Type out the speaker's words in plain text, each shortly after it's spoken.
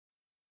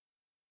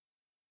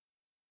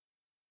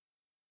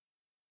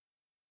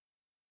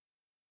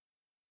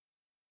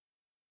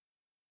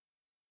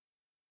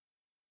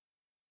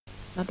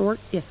That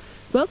worked? Yeah.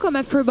 Welcome,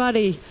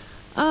 everybody.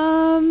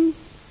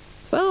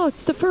 Well,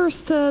 it's the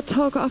first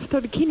talk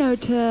after the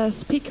keynote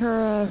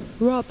speaker,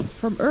 Rob,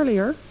 from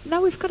earlier.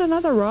 Now we've got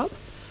another Rob.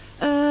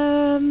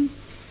 Well,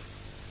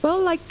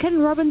 like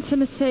Ken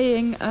Robinson is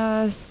saying,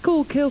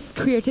 school kills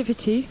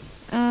creativity.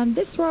 And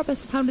this Rob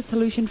has found a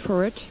solution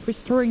for it,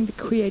 restoring the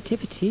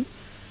creativity.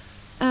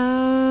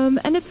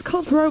 And it's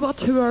called Robot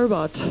to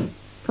Robot.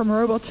 From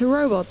robot to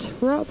robot.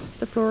 Rob,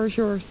 the floor is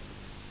yours.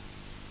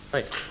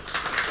 Hi.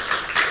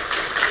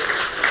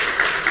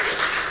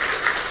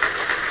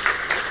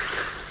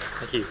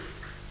 Thank you.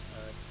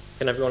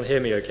 Can everyone hear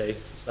me okay?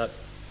 Is that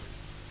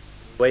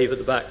wave at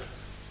the back?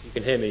 You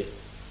can hear me?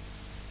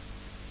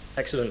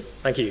 Excellent,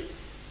 thank you.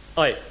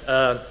 Hi,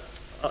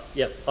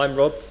 yeah, I'm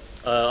Rob.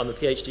 I'm a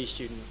PhD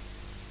student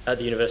at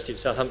the University of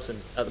Southampton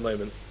at the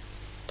moment.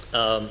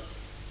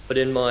 But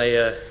in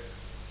my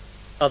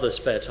other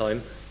spare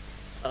time,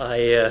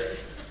 I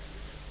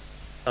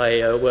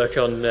work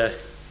on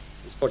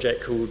this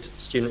project called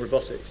Student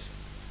Robotics.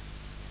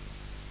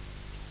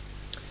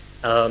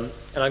 And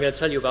I'm going to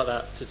tell you about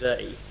that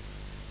today.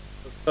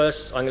 But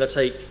first, I'm going to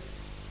take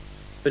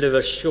a bit of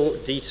a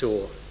short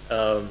detour,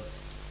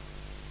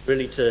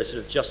 really to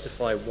sort of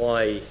justify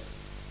why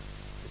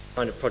this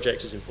kind of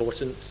project is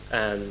important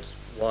and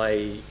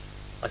why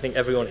I think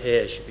everyone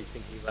here should be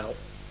thinking about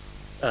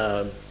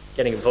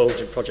getting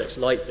involved in projects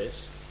like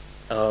this.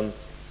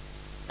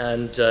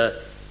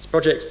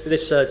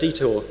 This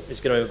detour is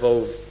going to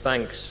involve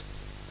banks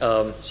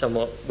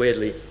somewhat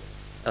weirdly.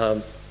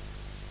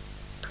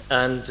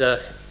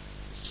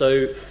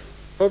 So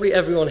probably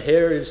everyone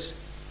here is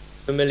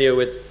familiar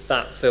with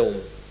that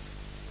film,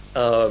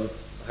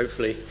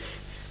 hopefully.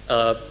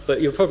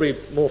 But you're probably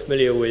more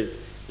familiar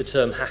with the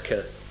term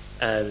hacker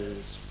and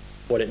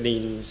what it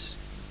means.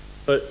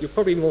 But you're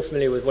probably more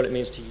familiar with what it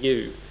means to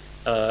you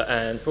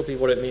and probably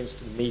what it means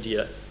to the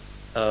media.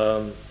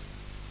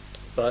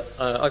 But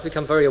I've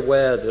become very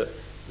aware that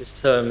this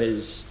term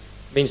means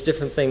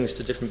different things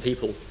to different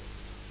people.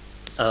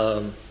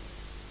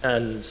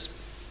 And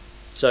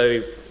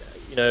so,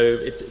 you know,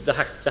 the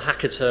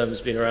hacker term's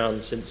been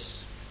around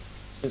since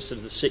sort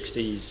of the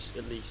 60s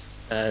at least.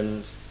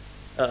 And,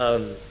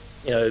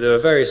 you know, there are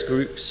various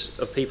groups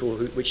of people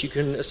which you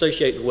can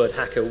associate the word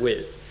hacker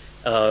with.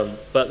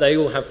 But they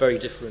all have very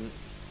different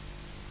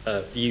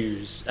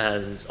views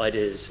and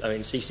ideas. I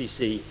mean,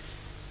 CCC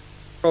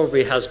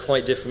probably has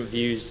quite different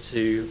views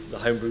to the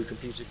Homebrew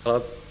Computer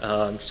Club.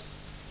 Just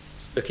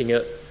looking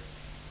at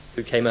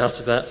who came out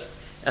of that,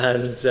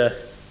 and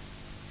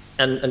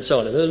so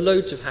on. And there are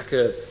loads of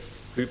hacker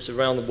groups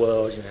around the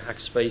world, you know, hacker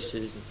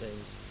spaces and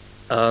things.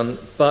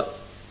 But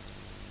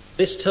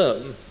this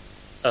term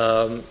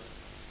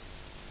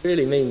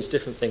really means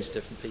different things to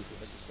different people,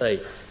 as I say.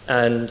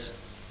 And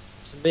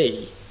to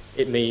me,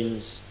 it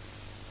means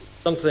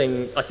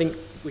something. I think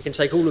we can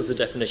take all of the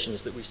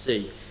definitions that we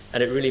see,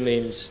 and it really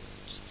means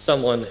just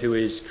someone who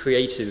is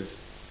creative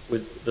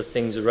with the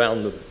things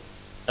around them.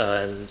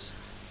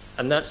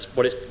 And that's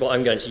what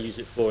I'm going to use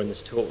it for in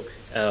this talk.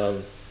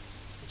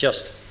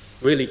 Just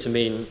really to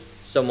mean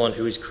someone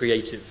who is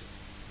creative.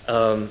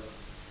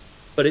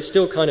 But it's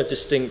still kind of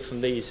distinct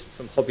from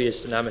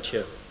hobbyist and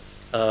amateur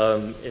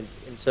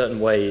in certain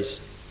ways.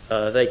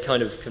 They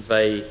kind of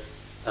convey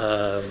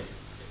that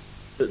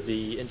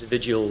the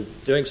individual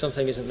doing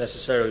something isn't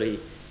necessarily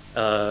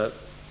doing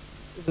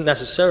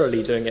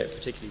it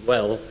particularly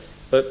well,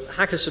 but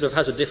hacker sort of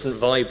has a different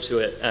vibe to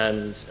it,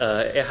 and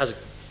it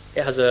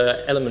has an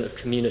element of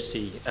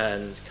community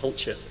and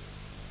culture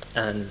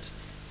and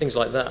things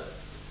like that.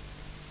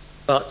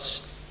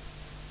 But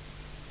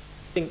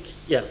I think,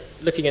 yeah,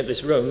 looking at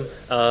this room,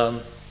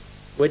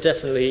 we're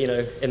definitely, you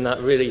know, in that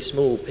really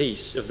small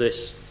piece of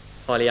this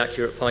highly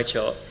accurate pie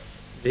chart.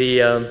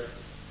 If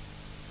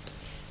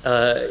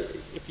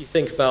you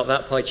think about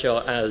that pie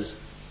chart as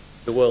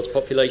the world's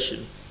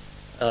population,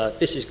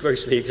 this is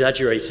grossly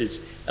exaggerated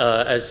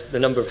as the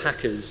number of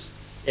hackers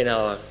in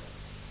our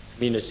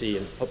community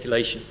and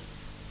population.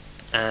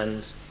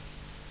 And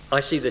I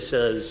see this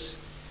as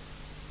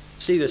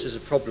a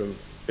problem,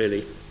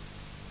 really,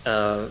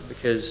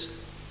 because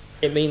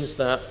it means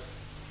that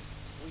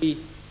we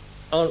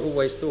aren't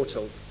always thought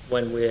of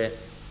when we're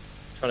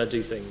trying to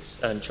do things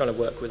and trying to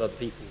work with other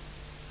people.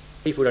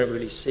 People don't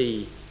really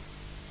see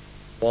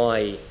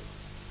why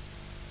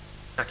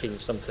hacking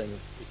something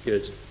is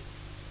good.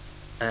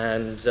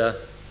 And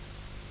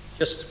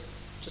just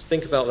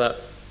think about that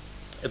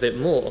a bit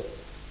more.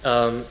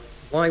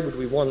 Why would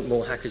we want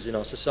more hackers in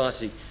our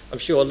society? I'm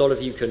sure a lot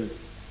of you can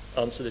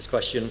answer this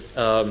question,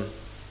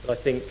 but I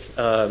think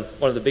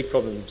one of the big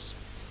problems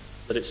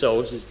that it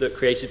solves is that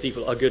creative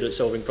people are good at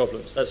solving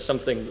problems. That's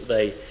something that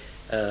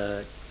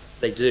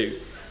they do.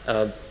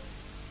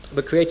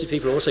 But creative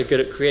people are also good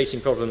at creating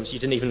problems you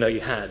didn't even know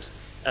you had,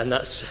 and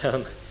that's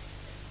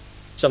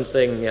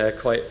something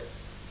quite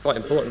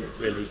important,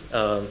 really.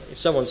 If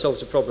someone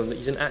solves a problem that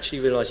you didn't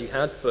actually realize you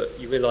had, but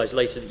you realize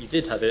later that you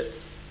did have it,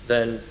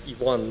 then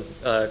you've won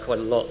quite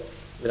a lot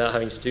without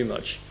having to do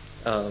much.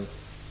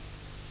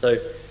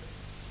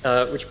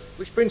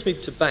 Which brings me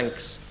to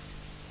banks.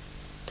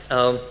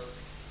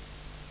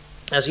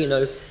 As you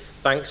know,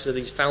 banks are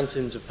these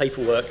fountains of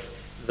paperwork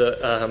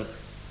that,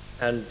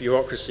 and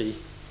bureaucracy,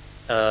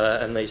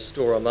 and they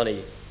store our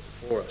money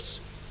for us.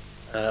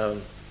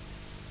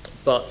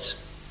 But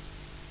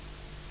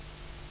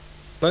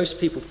most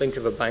people think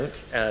of a bank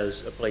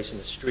as a place in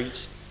the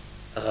street,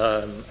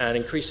 and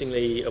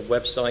increasingly a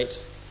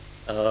website,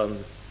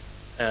 and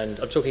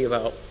I'm talking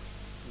about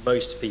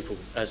most people,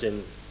 as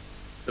in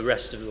the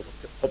rest of the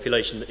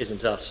population that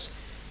isn't us.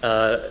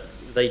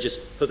 They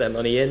just put their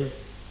money in,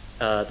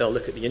 they'll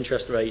look at the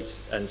interest rate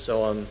and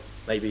so on,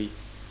 maybe,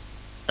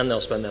 and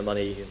they'll spend their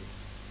money and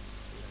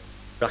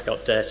rack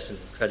up debt and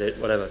credit,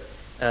 whatever.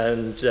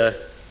 And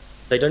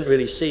they don't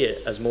really see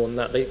it as more than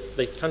that.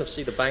 They kind of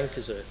see the bank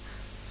as a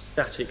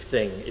static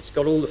thing. It's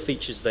got all the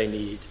features they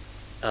need.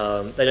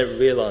 They don't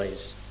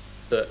realize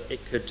that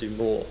it could do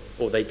more,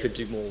 or they could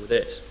do more with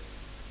it.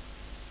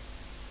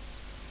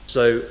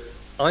 So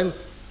I'm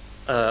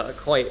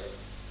quite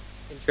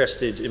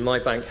interested in my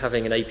bank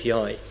having an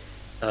API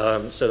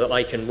so that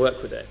I can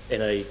work with it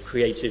in a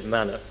creative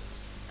manner.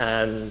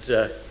 And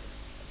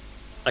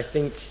I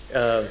think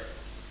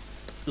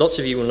lots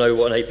of you will know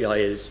what an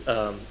API is,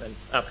 an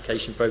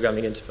application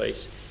programming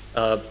interface.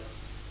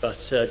 But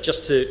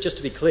just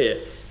to be clear,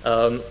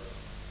 I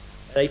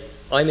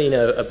mean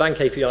a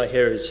bank API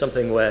here is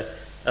something where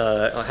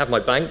I have my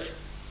bank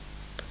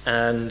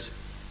and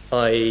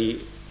I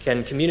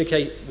can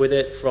communicate with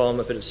it from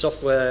a bit of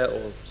software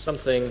or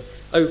something,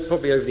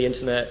 probably over the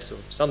internet or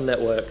some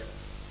network,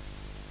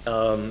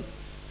 and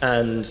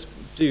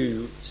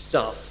do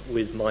stuff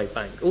with my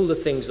bank. All the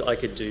things that I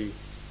could do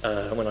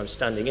when I'm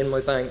standing in my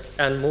bank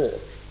and more.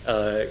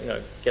 You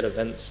know, get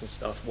events and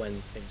stuff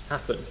when things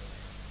happen.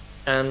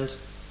 And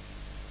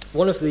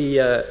one of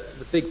the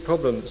big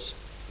problems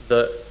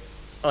that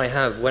I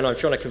have when I'm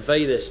trying to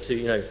convey this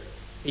to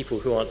people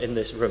who aren't in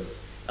this room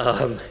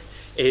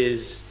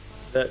is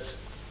that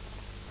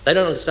they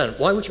don't understand.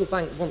 Why would your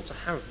bank want to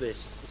have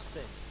this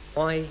thing?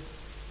 Why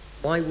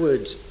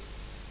would you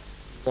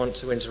want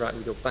to interact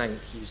with your bank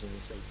using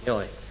this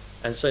API?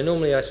 And so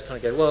normally I kind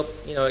of go, well,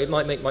 it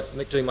might make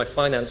doing my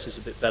finances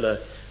a bit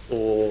better,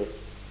 or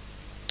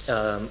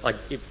I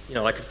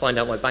could find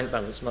out my bank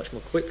balance much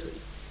more quickly.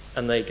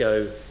 And they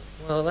go,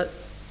 well, that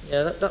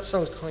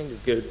sounds kind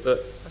of good,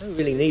 but I don't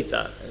really need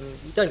that, and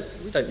we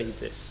don't need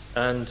this.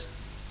 And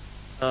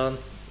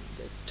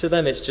to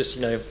them, it's just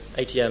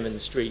ATM in the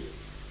street,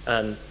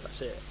 and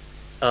that's it.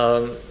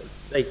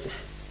 It's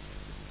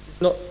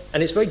not,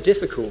 and it's very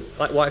difficult.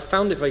 I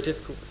found it very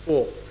difficult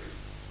before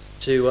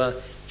to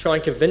try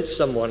and convince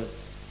someone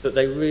that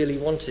they really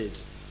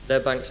wanted their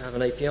bank to have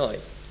an API.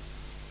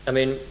 I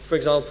mean, for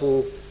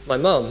example, my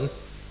mum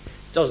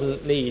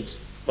doesn't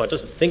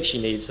think she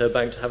needs her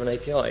bank to have an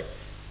API,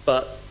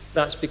 but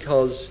that's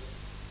because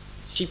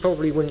she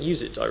probably wouldn't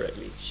use it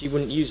directly. She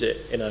wouldn't use it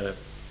in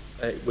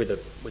with a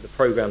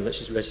program that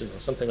she's written or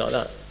something like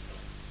that.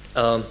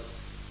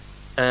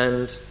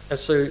 And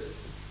so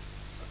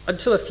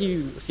until a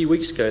few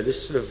weeks ago,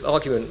 this sort of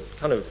argument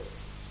kind of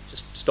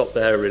just stopped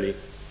there, really.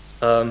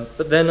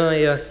 But then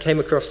I came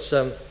across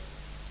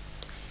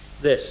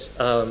this,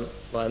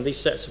 and these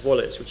sets of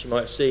wallets, which you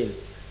might have seen,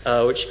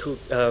 which are called,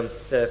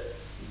 they're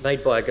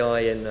made by a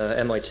guy in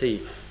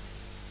MIT.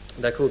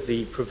 They're called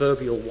the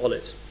proverbial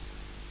wallet.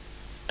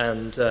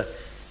 And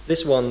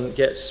this one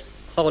gets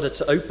harder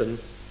to open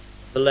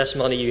the less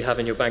money you have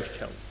in your bank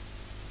account.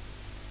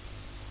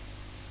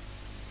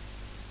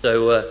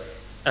 So,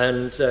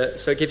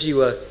 so it gives you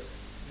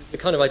the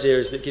kind of idea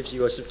is that it gives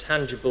you a sort of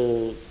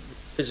tangible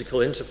physical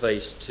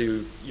interface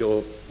to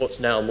what's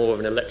now more of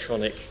an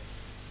electronic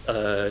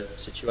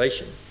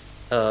situation.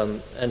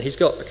 And he's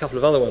got a couple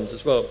of other ones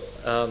as well.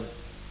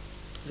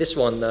 This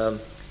one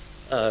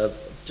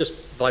just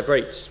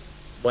vibrates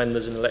when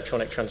there's an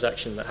electronic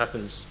transaction that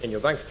happens in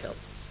your bank account.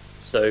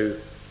 So,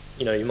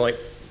 you might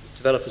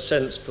develop a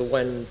sense for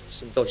when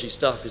some dodgy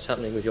stuff is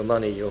happening with your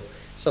money or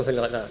something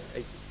like that,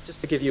 just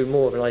to give you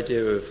more of an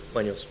idea of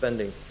when you're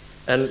spending.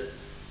 And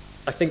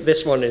I think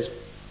this one is the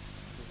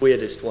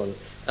weirdest one.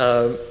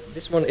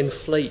 This one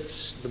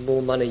inflates the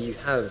more money you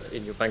have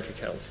in your bank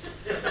account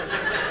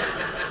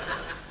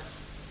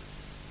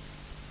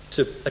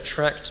to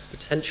attract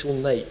potential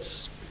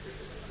mates.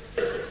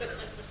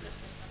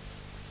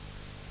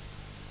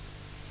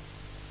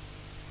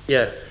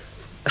 Yeah.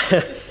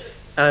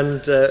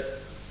 And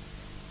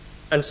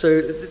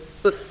so,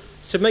 but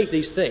to make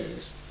these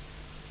things,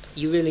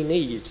 you really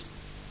need to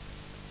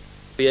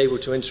be able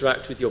to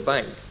interact with your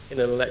bank in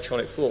an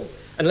electronic form,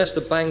 unless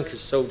the bank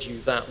has sold you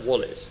that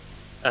wallet,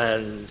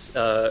 and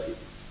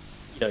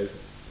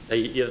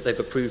they've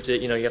approved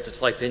it. You have to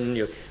type in,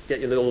 get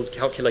your little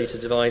calculator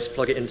device,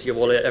 plug it into your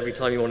wallet every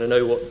time you want to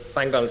know what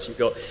bank balance you've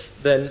got.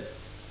 Then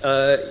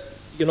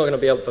you're not going to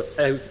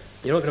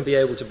be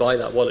able to buy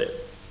that wallet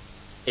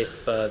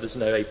if there's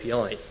no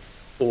API,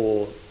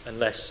 or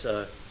unless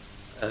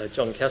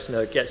John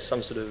Kessner gets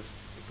some sort of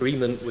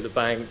agreement with a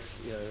bank,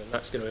 and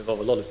that's going to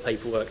involve a lot of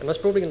paperwork, and that's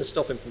probably going to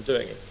stop him from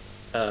doing it,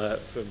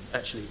 from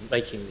actually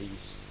making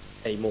these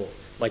anymore.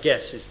 My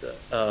guess is that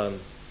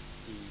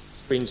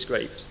screen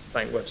scraped the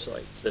bank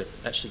website to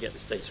actually get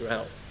this data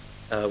out,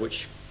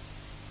 which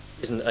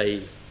isn't a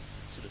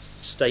sort of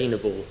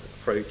sustainable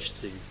approach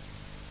to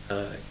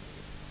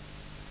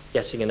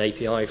getting an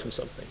API from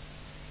something.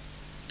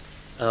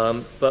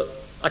 But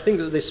I think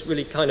that this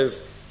really kind of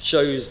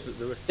shows that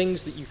there are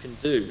things that you can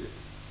do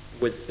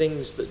with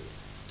things that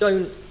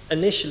don't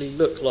initially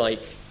look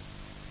like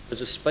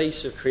there's a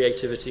space of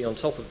creativity on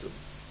top of them.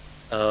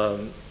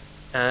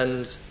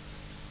 And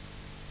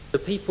the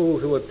people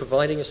who are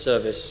providing a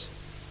service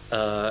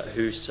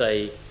who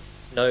say,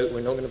 no, we're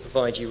not going to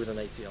provide you with an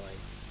API,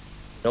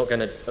 we're not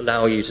going to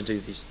allow you to do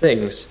these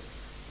things,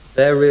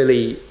 they're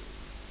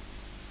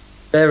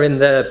in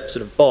their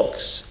sort of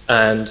box,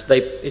 and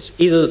it's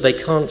either that they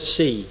can't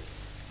see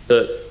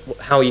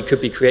how you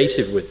could be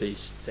creative with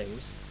these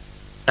things,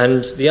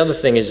 and the other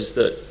thing is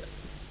that,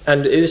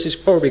 and this is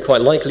probably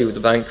quite likely with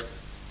the bank,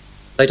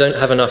 they don't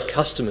have enough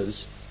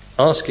customers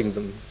asking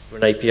them for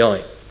an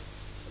API,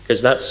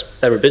 because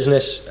they're a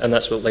business and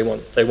that's what they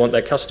want. They want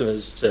their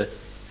customers to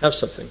have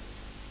something.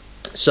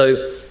 So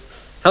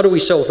how do we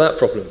solve that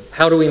problem?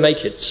 How do we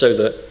make it so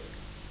that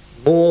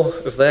more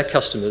of their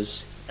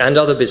customers and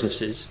other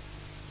businesses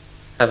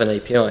have an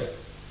API?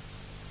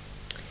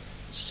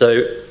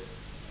 So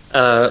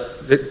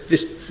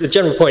the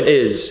general point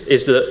is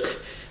that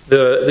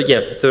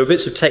there are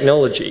bits of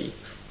technology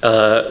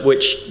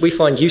which we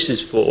find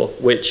uses for,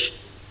 which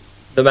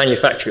the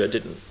manufacturer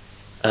didn't.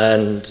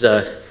 And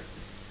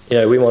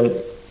we want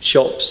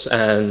shops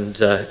and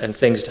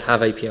things to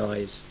have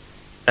APIs.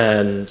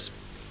 And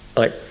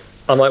like,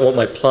 I might want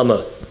my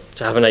plumber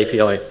to have an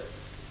API.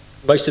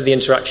 Most of the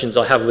interactions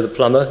I have with a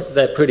plumber,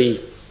 they're pretty,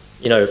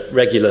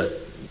 regular.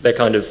 They're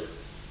kind of,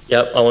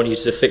 I want you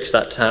to fix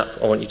that tap,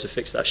 I want you to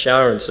fix that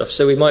shower and stuff.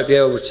 So we might be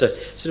able to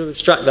sort of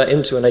abstract that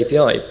into an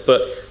API,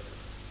 but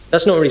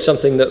that's not really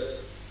something that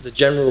the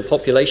general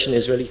population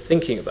is really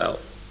thinking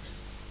about.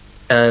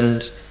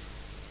 And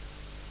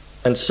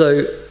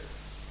so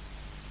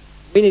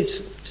we need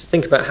to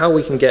think about how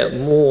we can get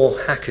more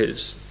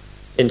hackers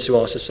into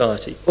our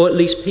society, or at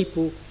least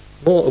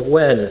more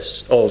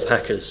awareness of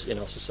hackers in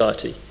our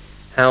society.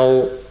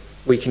 How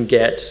we can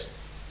get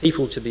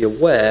people to be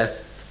aware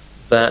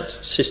that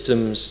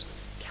systems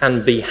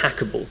can be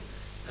hackable,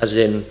 as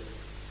in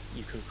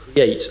you can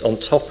create on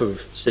top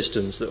of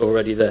systems that are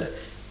already there.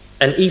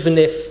 And even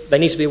if they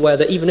need to be aware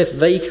that even if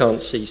they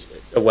can't see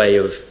a way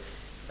of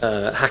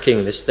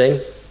hacking this thing,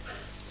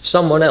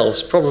 someone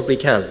else probably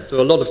can. There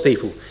are a lot of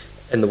people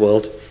in the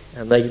world,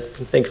 and they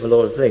can think of a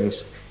lot of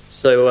things.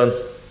 So,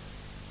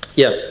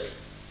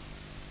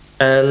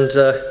 And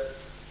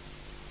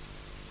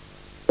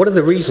what are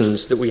the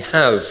reasons that we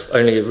have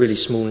only a really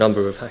small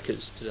number of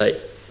hackers today?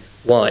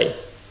 Why?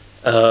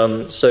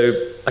 So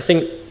I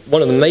think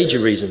one of the major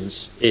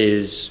reasons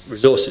is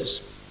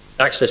resources,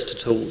 access to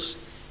tools,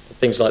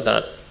 things like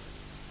that.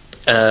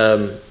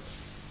 I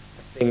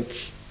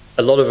think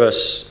a lot of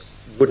us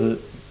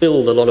wouldn't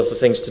build a lot of the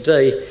things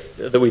today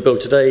that we build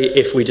today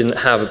if we didn't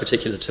have a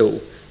particular tool.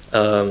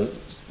 To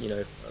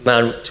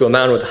a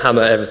man with a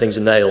hammer, everything's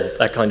a nail,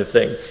 that kind of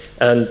thing.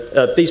 And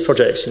these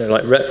projects,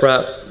 like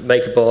RepRap,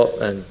 MakerBot,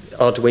 and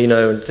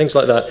Arduino, and things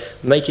like that,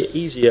 make it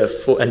easier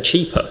and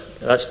cheaper.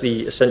 That's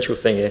the essential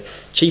thing here.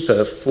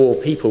 Cheaper for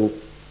people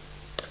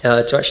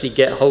to actually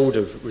get hold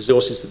of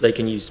resources that they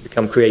can use to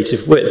become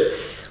creative with.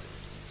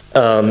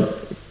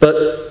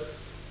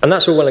 And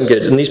that's all well and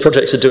good, and these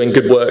projects are doing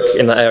good work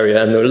in that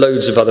area, and there are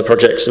loads of other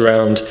projects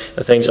around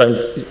things, and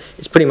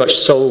it's pretty much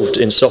solved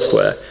in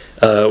software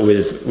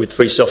with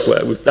free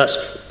software.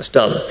 That's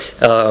done.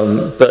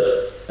 But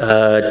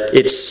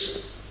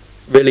it's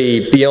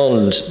really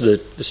beyond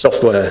the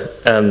software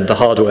and the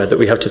hardware that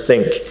we have to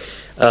think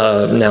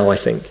now, I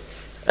think.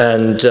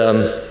 And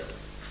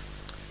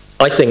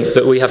I think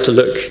that we have to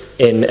look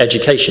in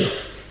education.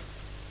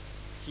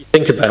 If you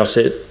think about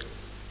it,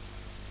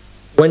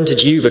 when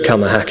did you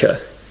become a hacker?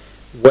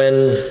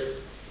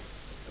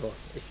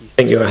 If you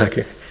think you're a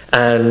hacker.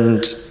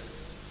 And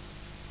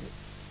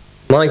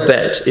my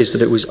bet is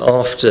that it was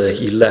after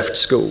you left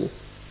school.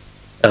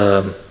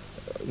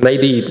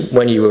 Maybe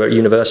when you were at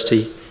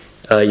university,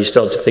 you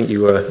started to think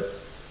you were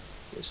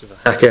sort of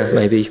a hacker,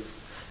 maybe,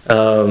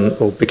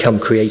 or become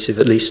creative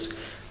at least.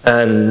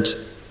 And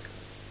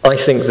I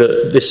think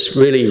that this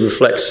really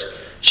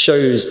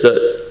shows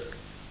that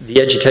the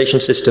education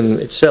system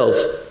itself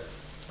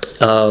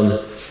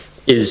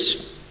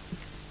is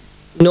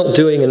not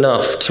doing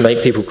enough to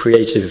make people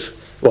creative,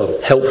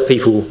 help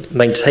people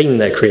maintain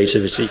their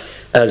creativity,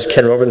 as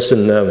Ken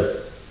Robinson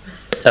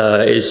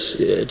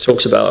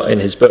talks about in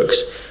his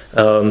books.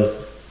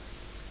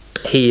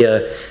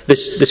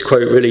 This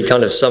quote really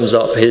kind of sums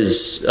up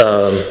his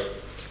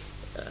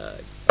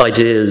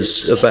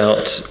ideas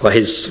about,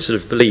 his sort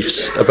of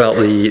beliefs about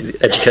the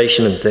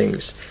education and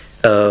things.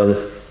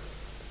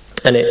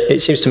 And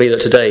it seems to me that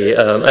today,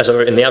 as I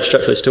wrote in the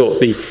abstract for this talk,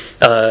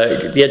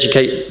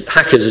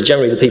 hackers are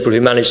generally the people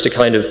who manage to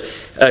kind of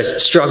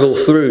struggle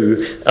through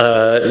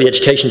the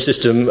education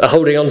system,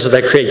 holding on to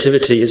their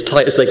creativity as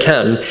tight as they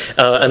can,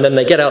 and then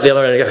they get out the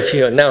other end and go,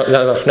 phew,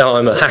 now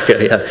I'm a hacker,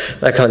 yeah,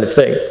 that kind of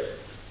thing.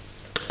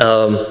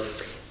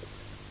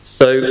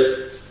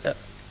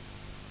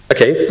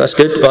 Okay, that's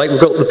good. Right, we've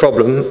got the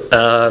problem.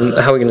 How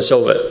are we going to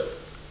solve it?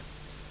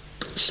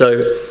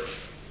 So,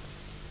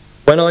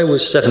 when I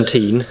was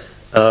 17,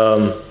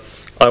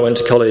 I went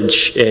to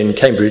college in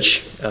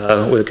Cambridge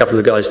with a couple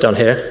of the guys down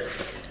here,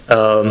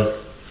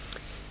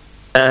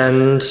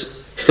 and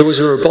there was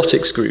a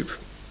robotics group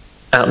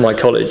at my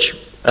college,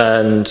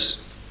 and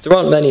there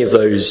aren't many of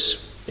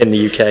those in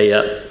the UK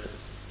yet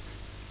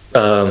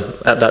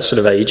at that sort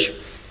of age,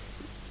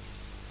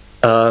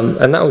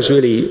 and that was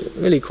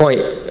really quite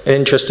an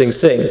interesting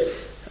thing.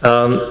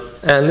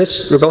 And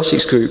this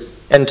robotics group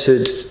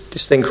entered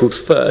this thing called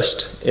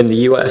FIRST in the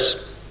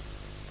US,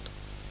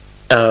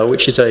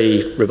 which is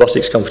a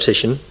robotics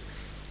competition,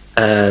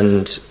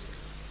 and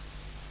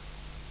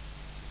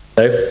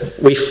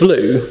we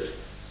flew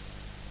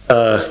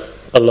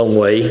a long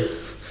way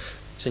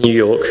to New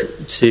York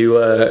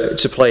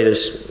to play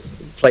this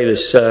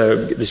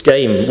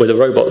game with a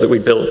robot that we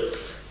built.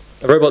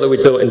 A robot that we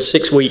built in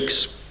 6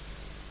 weeks.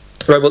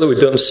 A robot that we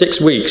built in 6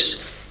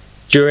 weeks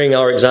during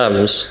our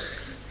exams.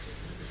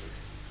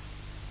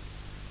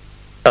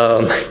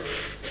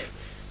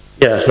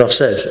 Yeah, enough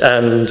said.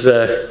 And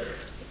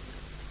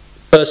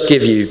first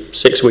give you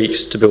 6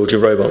 weeks to build your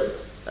robot,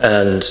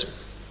 and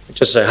it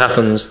just so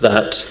happens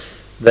that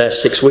their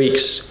 6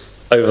 weeks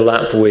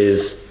overlap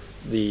with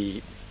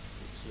the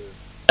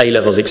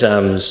A-level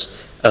exams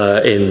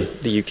in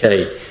the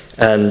UK,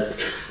 and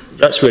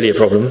that's really a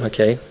problem,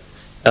 okay.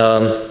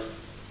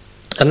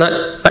 And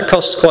that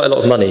costs quite a lot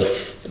of money.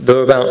 There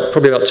were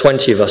probably about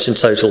 20 of us in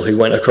total who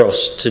went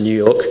across to New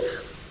York,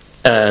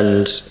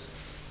 and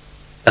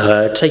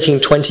taking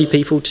 20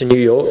 people to New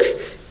York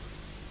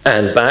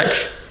and back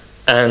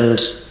and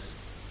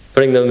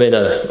putting them in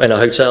a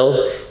hotel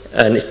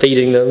and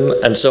feeding them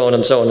and so on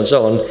and so on and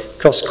so on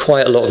cost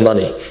quite a lot of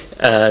money.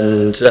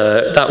 And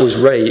that was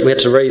we had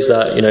to raise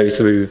that,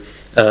 through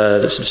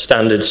the sort of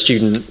standard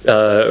student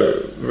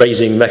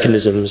raising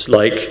mechanisms,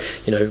 like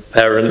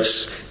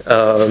parents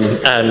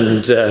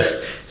and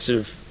sort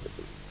of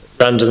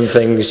random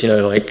things,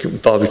 like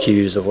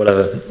barbecues or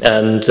whatever.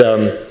 And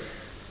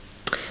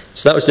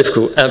so that was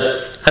difficult.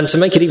 And to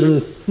make it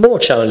even more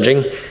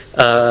challenging,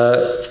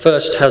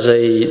 FIRST has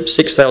a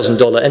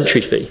 $6,000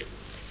 entry fee,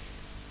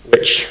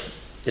 which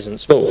isn't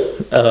small.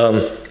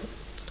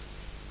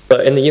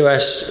 But in the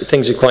US,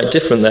 things are quite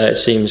different there, it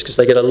seems, because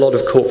they get a lot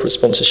of corporate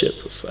sponsorship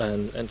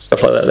and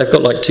stuff like that. They've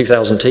got like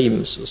 2,000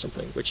 teams or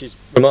something, which is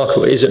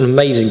remarkable. It is an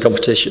amazing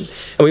competition.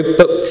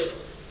 But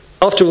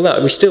after all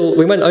that,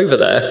 we went over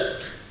there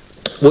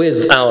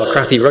with our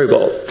crappy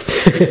robot.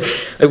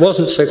 It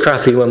wasn't so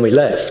crappy when we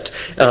left.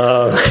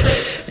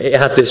 It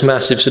had this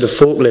massive sort of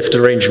forklift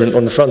arrangement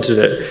on the front of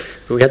it,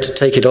 but we had to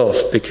take it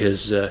off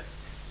because it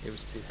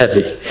was too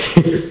heavy.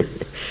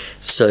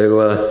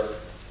 So,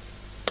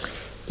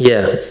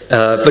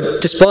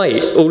 but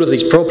despite all of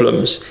these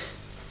problems,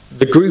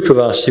 the group of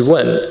us who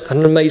went had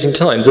an amazing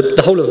time.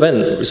 The whole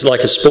event was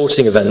like a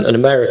sporting event, an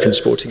American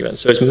sporting event,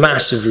 so it's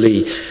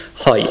massively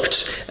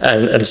hyped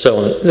and so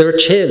on. There are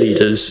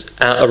cheerleaders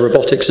at a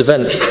robotics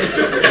event.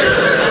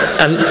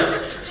 And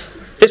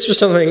this was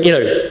something,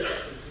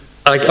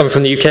 I'm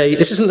from the UK,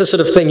 this isn't the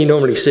sort of thing you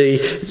normally see.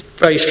 It's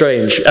very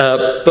strange,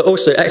 but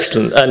also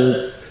excellent.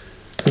 And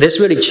this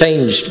really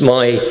changed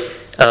my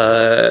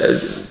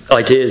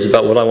ideas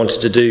about what I wanted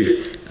to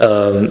do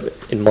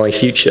in my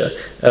future.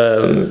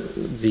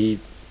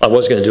 I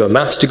was going to do a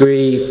maths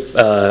degree,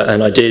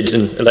 and I did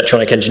an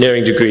electronic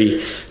engineering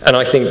degree, and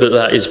I think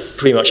that is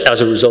pretty much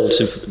as a result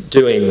of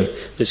doing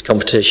this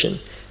competition.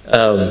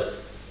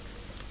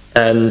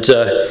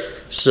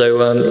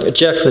 So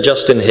Jeff and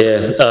Justin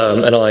here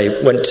and I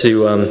went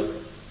to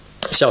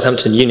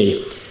Southampton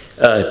Uni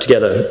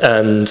together,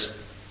 and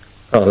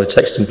the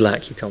text in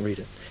black, you can't read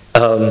it.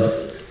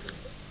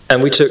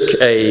 And we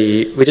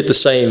did the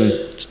same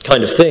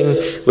kind of thing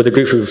with a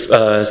group of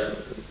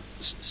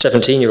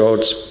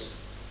 17-year-olds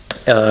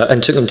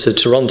and took them to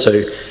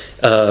Toronto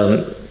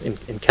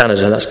in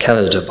Canada, and that's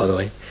Canada, by the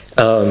way,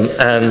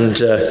 and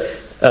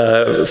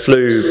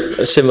flew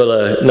a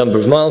similar number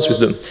of miles with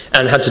them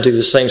and had to do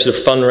the same sort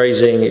of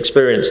fundraising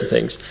experience and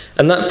things.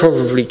 And that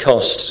probably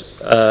cost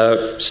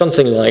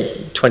something like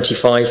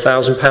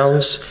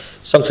 £25,000,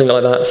 something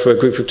like that for a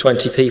group of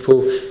 20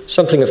 people,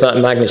 something of that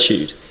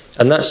magnitude.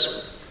 And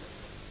it's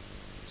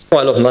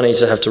quite a lot of money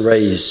to have to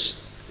raise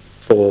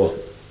for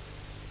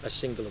a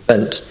single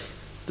event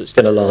that's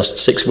going to last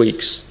 6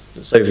 weeks,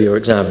 that's over your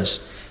exams.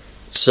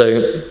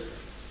 So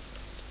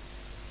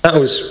that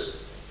was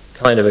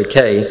kind of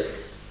okay,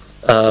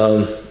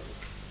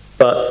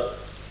 but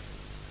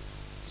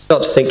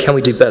start to think, can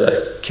we do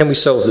better? Can we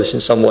solve this in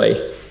some way?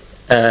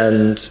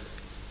 And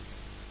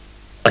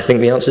I think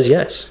the answer is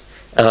yes.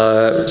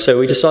 So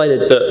we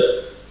decided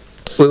that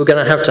we were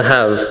going to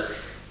have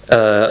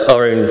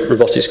our own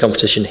robotics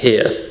competition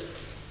here,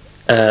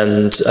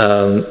 and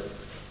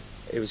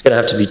it was going to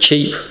have to be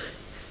cheap,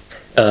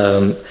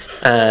 and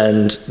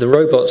the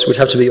robots would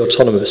have to be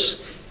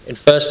autonomous. And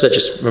first, they're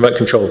just remote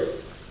control,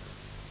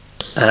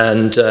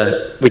 and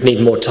we'd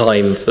need more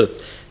time for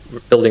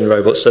building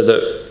robots so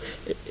that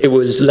it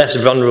was less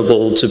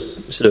vulnerable to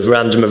sort of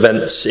random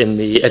events in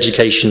the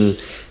education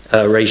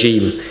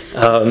regime.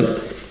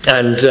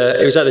 And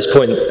it was at this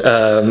point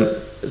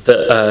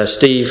that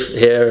Steve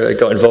here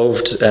got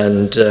involved,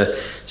 and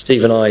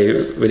Steve and I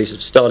really sort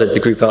of started the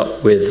group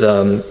up with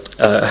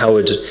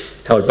Howard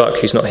Buck,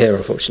 who's not here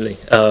unfortunately,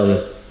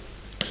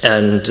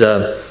 and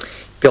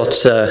got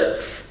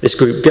this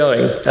group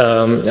going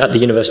at the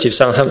University of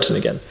Southampton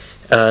again.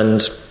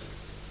 And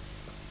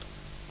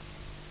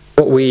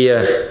what we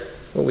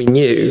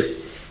knew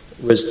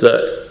was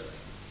that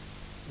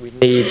we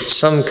need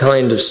some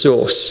kind of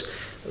source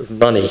of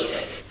money,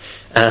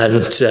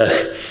 and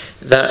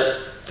that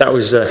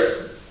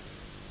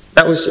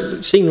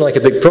seemed like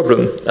a big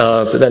problem.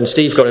 But then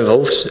Steve got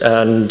involved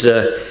and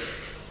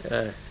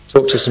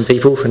talked to some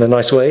people in a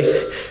nice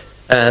way,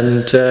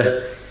 and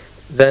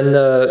then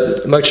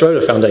the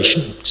Motorola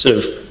Foundation sort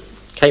of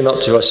came up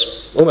to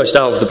us almost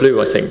out of the blue,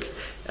 I think,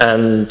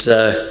 and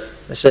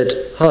they said,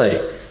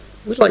 "Hi,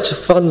 we'd like to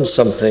fund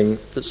something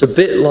that's a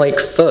bit like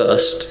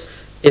FIRST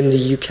in the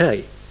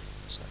UK."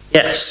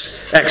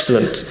 Yes,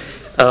 excellent.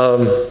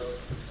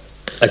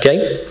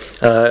 Okay,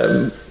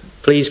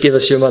 please give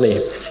us your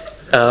money.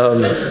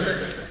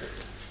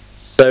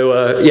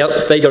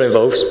 Yep, they got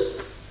involved,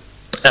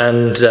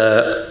 and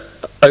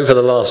over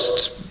the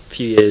last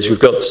few years, we've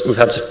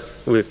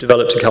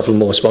developed a couple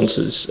more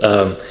sponsors.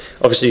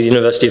 Obviously, the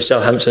University of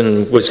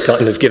Southampton was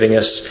kind of giving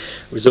us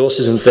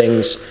resources and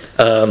things,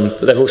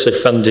 but they've also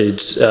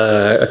funded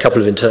a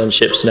couple of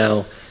internships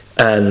now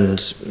and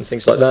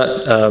things like that.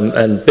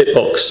 And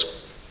Bitbox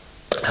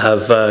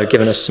have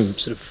given us some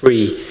sort of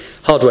free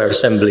hardware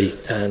assembly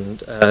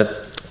and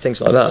things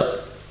like that.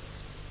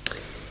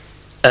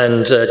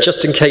 And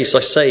just in case I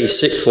say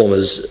sixth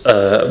formers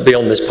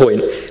beyond this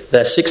point,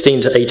 they're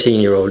 16 to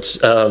 18-year-olds.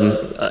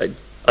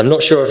 I'm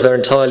not sure if they're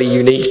entirely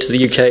unique to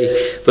the UK,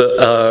 but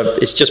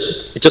it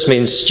just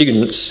means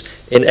students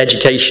in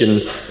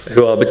education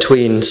who are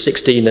between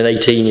 16 and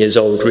 18 years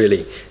old,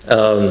 really.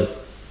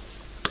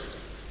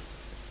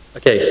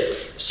 Okay,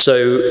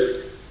 so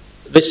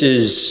this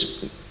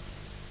is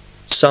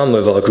some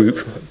of our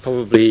group,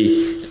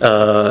 probably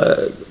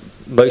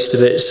most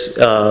of it,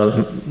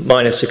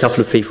 minus a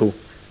couple of people.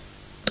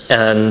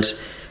 And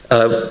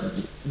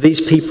these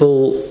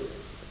people,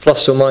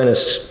 plus or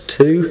minus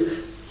 2,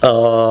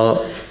 are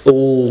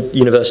all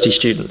university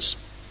students,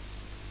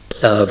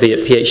 be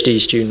it PhD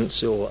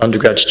students or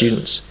undergrad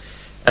students.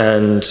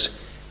 And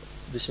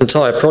this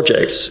entire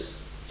project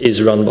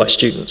is run by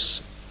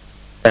students.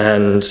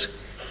 And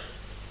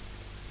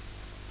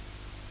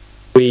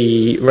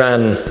we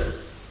ran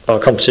our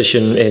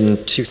competition in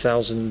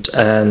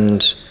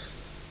 2008,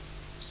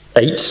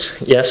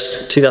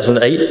 yes,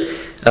 2008.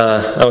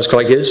 That was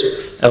quite good.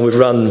 And we've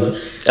run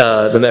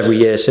them every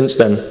year since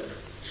then.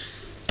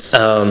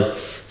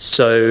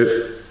 So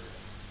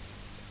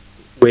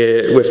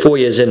we're 4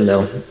 years in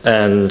now,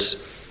 and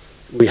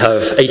we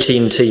have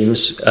 18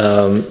 teams,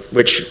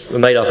 which are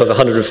made up of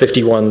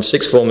 151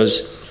 sixth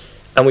formers,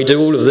 and we do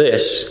all of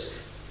this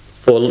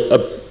for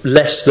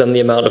less than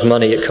the amount of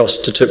money it costs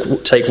to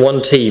take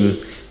one team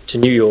to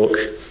New York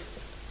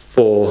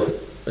for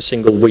a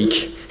single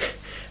week.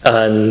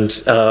 And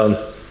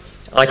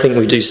I think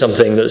we do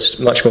something that's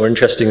much more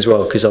interesting as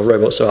well, because our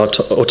robots are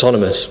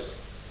autonomous.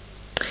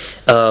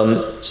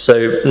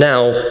 So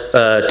now,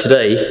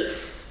 today,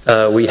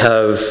 we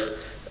have,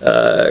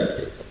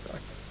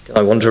 can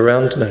I wander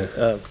around?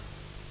 No.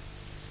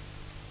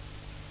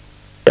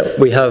 Yeah,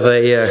 we have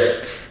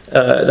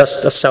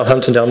that's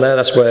Southampton down there,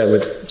 that's where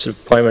we're sort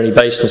of primarily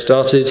based and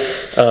started.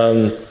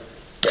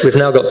 We've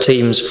now got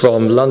teams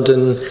from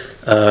London,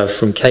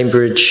 from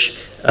Cambridge,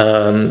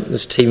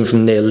 there's a team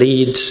from near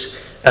Leeds,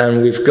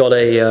 and we've got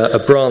a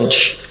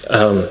branch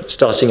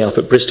starting up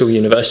at Bristol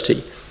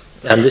University.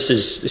 And this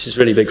is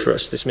really big for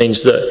us. This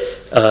means that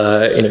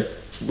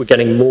we're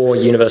getting more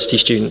university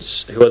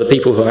students who are the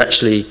people who are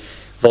actually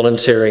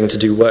volunteering to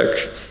do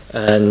work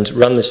and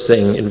run this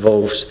thing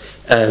involved.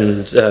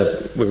 And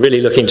we're really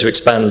looking to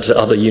expand to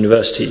other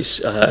universities.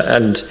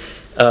 And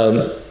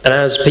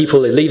as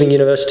people are leaving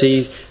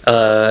university,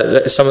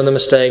 some of them are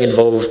staying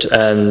involved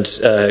and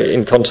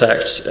in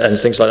contact and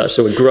things like that.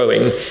 So we're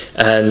growing.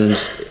 And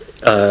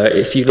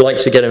if you'd like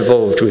to get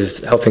involved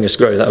with helping us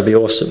grow, that would be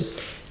awesome.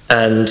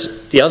 And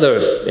the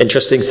other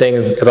interesting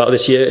thing about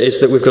this year is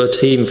that we've got a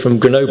team from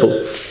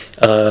Grenoble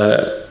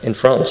in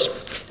France.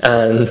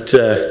 And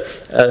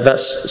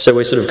so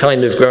we're sort of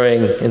kind of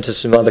growing into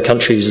some other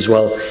countries as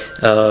well,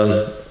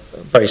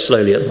 very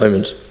slowly at the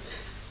moment.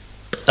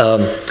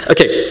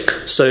 Okay,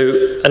 so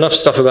enough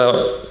stuff about,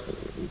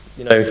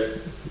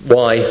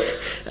 why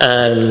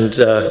and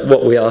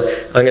what we are.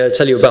 I'm going to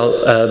tell you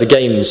about the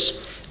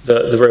games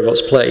that the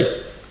robots play.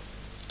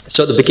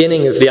 So at the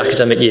beginning of the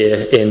academic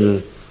year,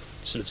 in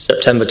sort of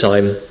September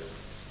time,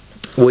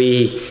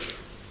 we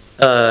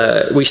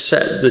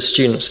set the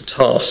students a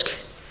task,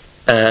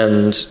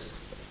 and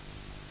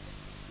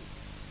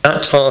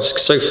that task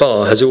so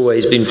far has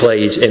always been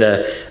played in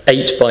a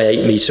 8 by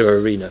 8 meter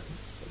arena.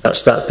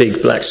 That's that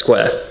big black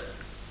square.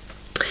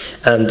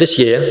 And this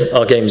year,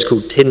 our game is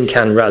called Tin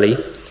Can Rally.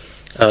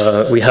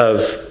 We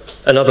have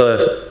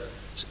another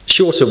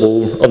shorter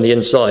wall on the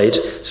inside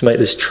to make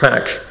this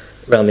track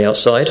around the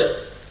outside.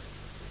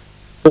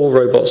 4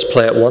 robots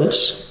play at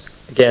once.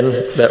 Again,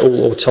 they're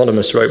all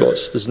autonomous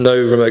robots. There's no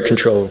remote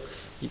control.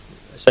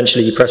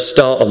 Essentially, you press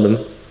start on them,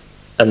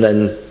 and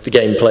then the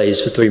game plays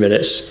for 3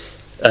 minutes,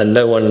 and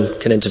no one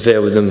can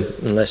interfere with them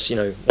unless,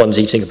 one's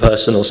eating a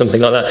person or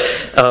something like that.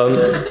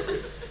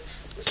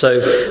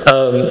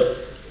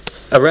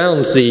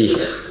 Around the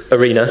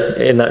arena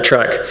in that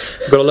track,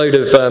 we've got a load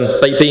of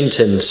baked bean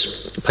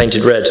tins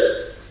painted red.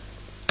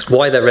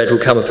 Why they're red will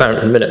come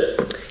apparent in a minute.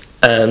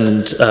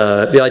 And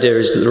the idea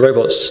is that the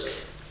robots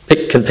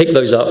can pick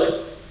those up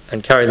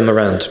and carry them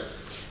around.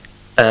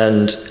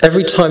 And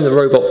every time the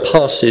robot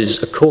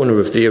passes a corner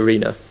of the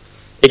arena,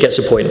 it gets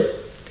a point.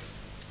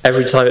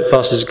 Every time it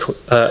passes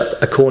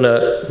a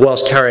corner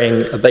whilst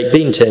carrying a baked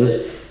bean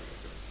tin,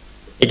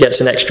 it gets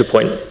an extra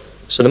point.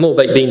 So the more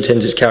baked bean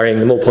tins it's carrying,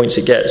 the more points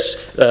it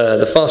gets.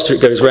 The faster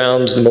it goes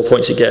round, the more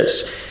points it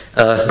gets.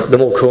 The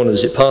more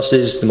corners it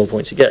passes, the more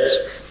points it gets.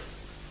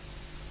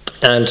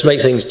 And to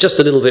make things just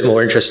a little bit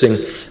more interesting,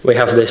 we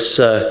have this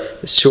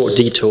short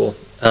detour.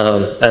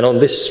 And on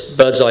this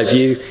bird's eye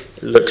view,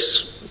 it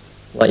looks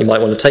like you might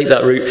want to take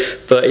that route,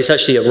 but it's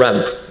actually a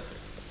ramp.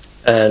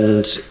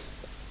 And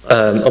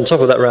on top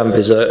of that ramp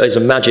is a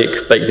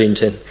magic baked bean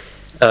tin,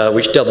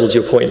 which doubles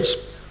your points.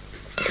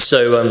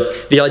 So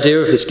the idea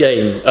of this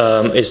game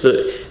is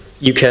that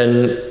you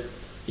can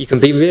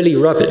be really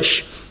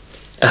rubbish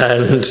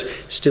and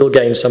still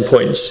gain some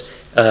points.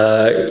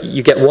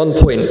 You get 1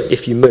 point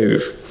if you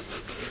move,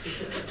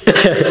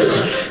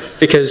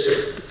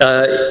 because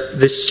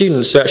the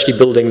students are actually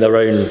building their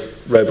own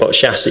robot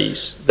chassis.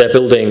 They're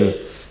building,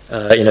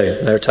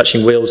 they're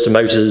attaching wheels to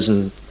motors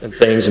and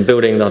things, and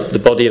building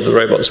the body of the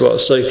robot as well.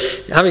 So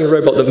having a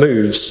robot that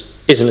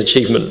moves is an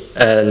achievement,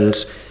 and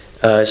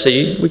so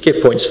we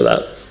give points for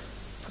that.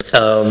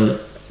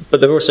 But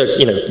there are also,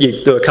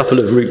 there are a couple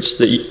of routes,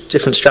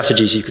 different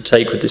strategies you could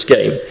take with this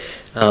game,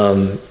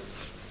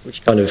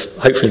 which kind of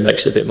hopefully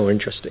makes it a bit more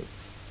interesting.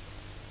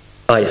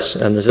 Ah, yes,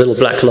 and there's a little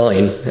black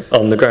line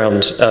on the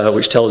ground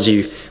which tells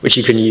you, which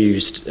you can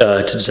use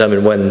to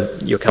determine when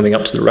you're coming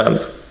up to the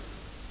ramp.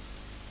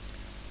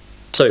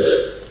 So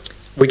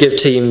we give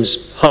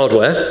teams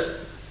hardware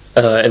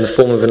in the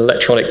form of an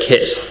electronic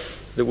kit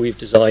that we've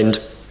designed.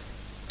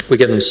 We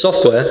give them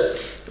software,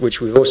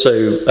 which we've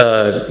also,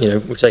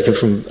 we've taken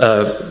from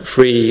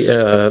free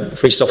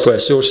software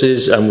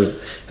sources, and we've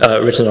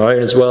written our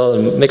own as well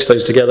and mixed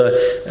those together.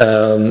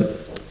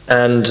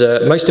 And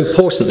most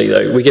importantly,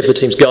 though, we give the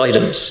teams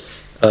guidance.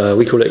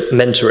 We call it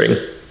mentoring.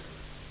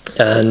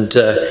 And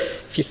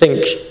if you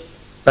think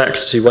back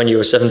to when you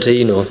were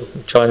 17, or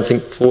try and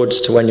think forwards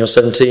to when you're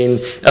 17,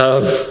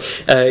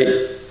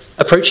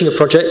 approaching a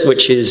project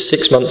which is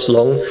 6 months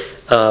long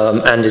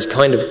and is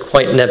kind of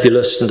quite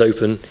nebulous and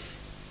open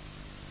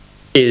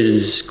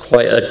is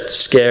quite a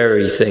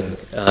scary thing.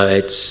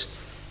 It's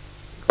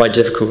quite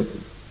difficult,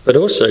 but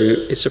also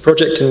it's a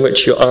project in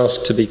which you're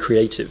asked to be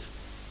creative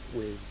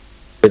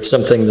with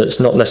something that's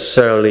not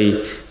necessarily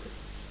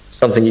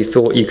something you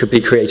thought you could be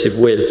creative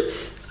with,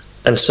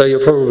 and so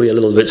you're probably a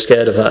little bit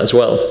scared of that as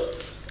well.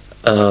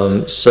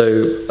 So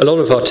a lot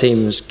of our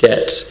teams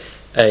get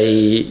a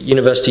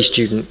university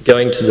student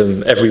going to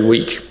them every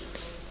week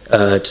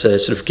to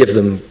sort of give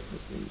them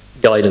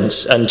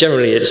guidance, and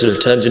generally it sort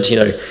of turns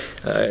into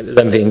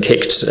them being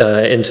kicked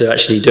into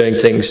actually doing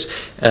things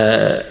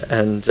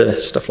and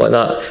stuff like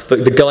that.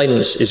 But the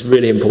guidance is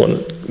really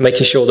important,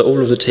 making sure that all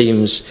of the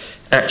teams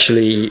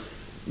actually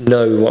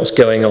know what's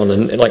going on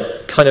and like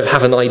kind of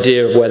have an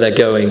idea of where they're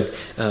going.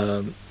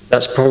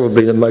 That's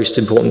probably the most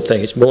important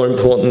thing. It's more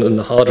important than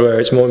the hardware,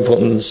 it's more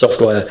important than the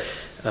software.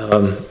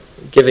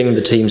 Giving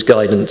the teams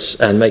guidance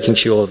and making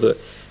sure that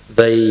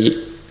they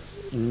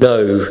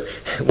know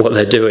what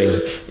they're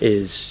doing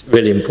is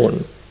really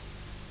important.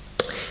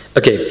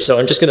 Okay, so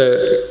I'm just going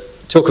to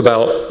talk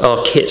about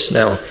our kit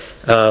now.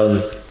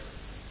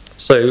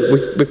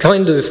 So we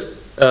kind of,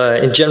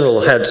 in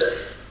general, had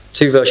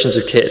 2 versions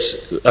of kit.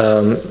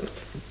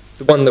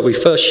 The one that we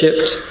first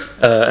shipped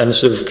and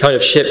sort of kind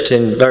of shipped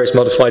in various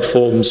modified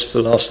forms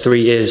for the last 3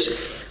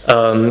 years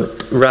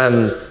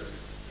ran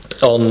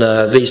on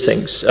these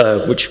things,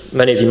 which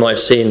many of you might have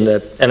seen,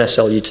 the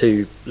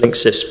NSLU2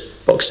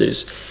 Linksys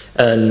boxes.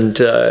 And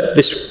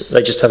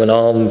they just have an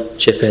ARM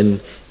chip in,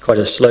 quite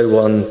a slow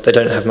one. They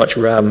don't have much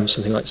RAM,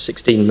 something like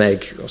 16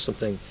 meg or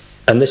something.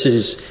 And this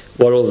is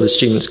what all the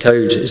students'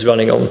 code is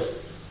running on.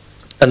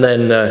 And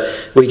then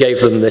we gave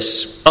them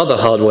this other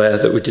hardware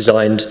that we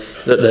designed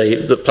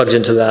that plugs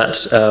into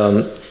that.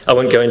 I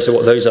won't go into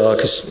what those are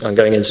because I'm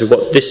going into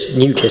what this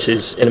new kit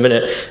is in a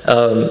minute.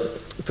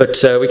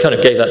 we kind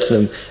of gave that to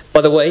them.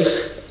 By the way,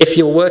 if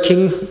you're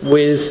working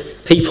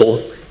with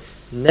people,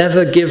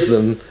 never give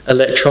them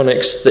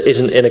electronics that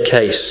isn't in a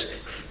case.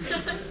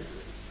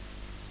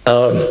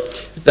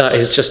 That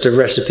is just a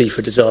recipe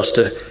for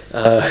disaster,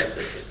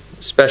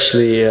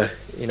 especially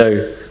you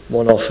know,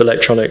 one-off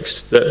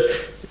electronics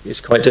that is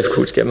quite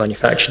difficult to get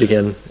manufactured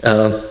again,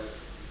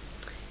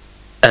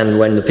 and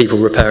when the people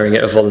repairing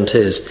it are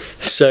volunteers.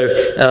 So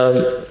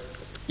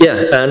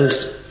yeah, and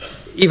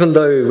even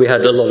though we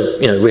had a lot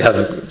of, you know, we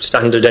have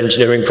standard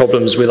engineering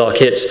problems with our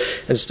kits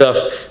and stuff,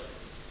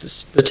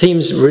 the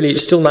teams really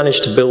still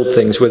managed to build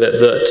things with it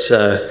that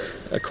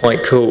are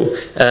quite cool.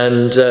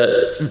 And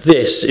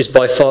this is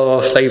by far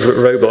our favourite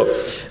robot,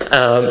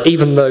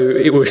 even though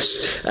it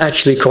was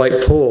actually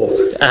quite poor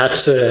at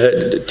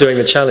doing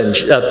the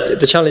challenge.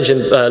 The challenge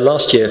in,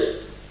 last year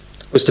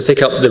was to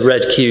pick up the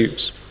red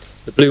cubes.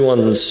 The blue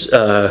ones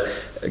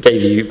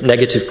gave you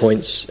negative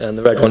points, and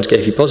the red ones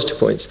gave you positive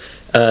points.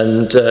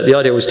 And the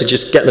idea was to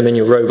just get them in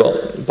your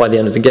robot by the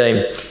end of the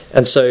game.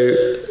 And so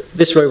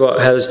this robot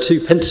has two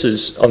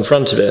pincers on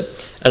front of it,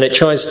 and it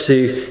tries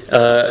to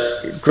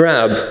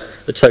grab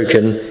the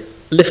token,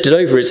 lift it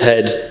over its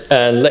head,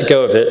 and let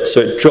go of it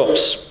so it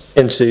drops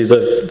into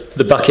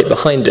the bucket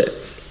behind it,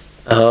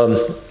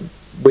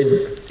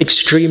 with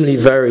extremely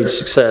varied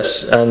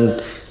success.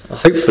 And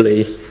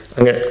hopefully,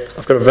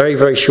 I've got a very,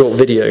 very short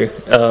video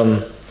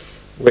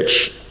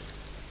which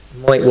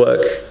might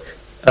work.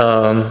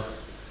 We'll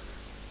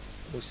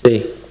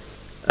see.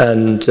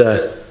 And I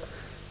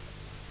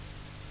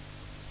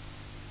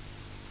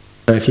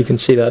don't know if you can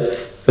see that,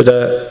 but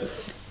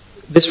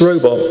this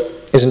robot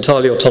is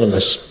entirely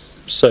autonomous.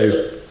 So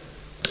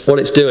what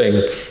it's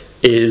doing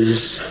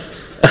is,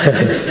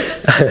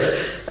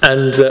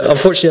 and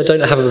unfortunately I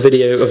don't have a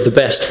video of the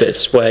best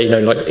bits where, you know,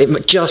 like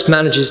it just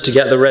manages to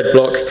get the red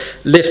block,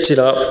 lifts it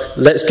up,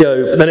 lets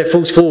go, and then it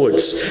falls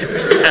forwards.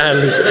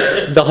 And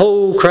the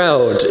whole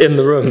crowd in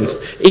the room,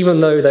 even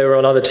though they were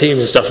on other teams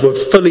and stuff, were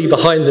fully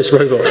behind this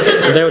robot.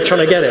 And they were trying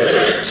to get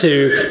it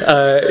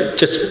to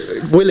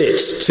just will it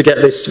to get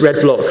this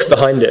red block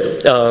behind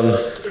it.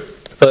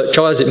 But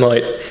try as it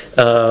might,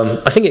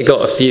 I think it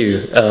got a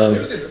few.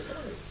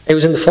 It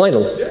was in the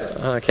final? Yeah.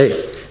 Ah,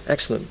 okay,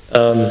 excellent.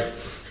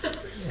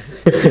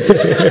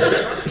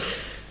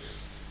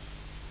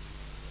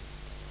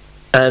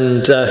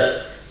 And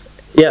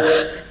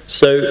yeah,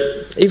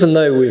 so even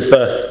though we've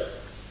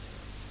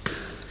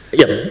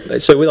yeah,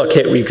 so with our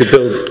kit we could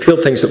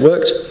build things that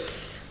worked,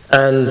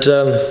 and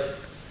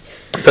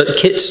but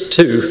kit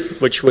 2,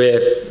 which we're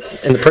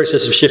in the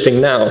process of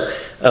shipping now,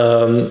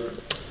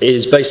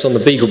 is based on the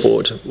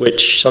BeagleBoard,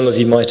 which some of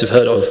you might have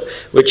heard of,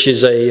 which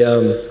is a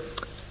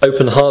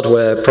open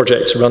hardware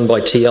project run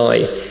by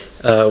TI,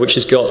 which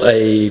has got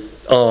a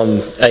ARM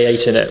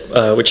A8 in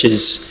it, which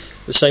is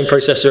the same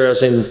processor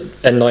as in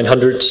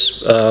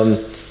N900s,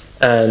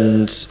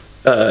 and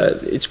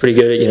it's pretty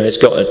good. You know, it's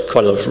got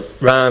quite a lot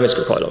of RAM, it's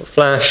got quite a lot of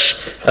flash,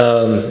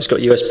 it's got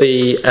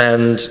USB,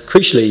 and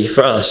crucially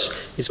for us,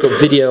 it's got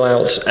video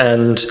out,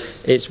 and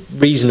it's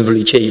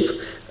reasonably cheap.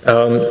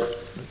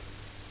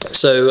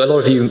 So a lot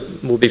of you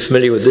will be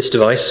familiar with this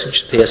device,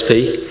 which is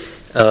PSP.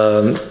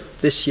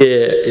 This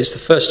year is the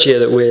first year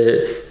that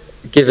we're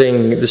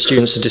giving the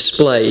students a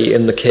display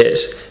in the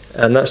kit,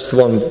 and that's the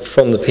one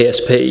from the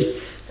PSP.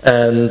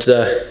 And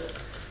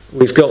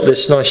we've got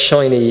this nice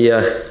shiny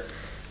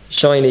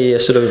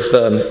sort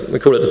of, we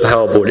call it the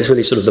power board. It's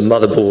really sort of the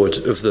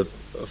motherboard of the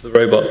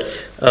robot.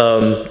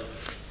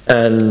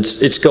 And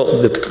it's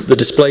got the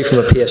display from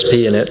the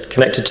PSP in it,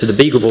 connected to the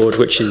BeagleBoard,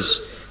 which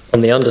is on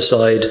the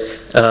underside,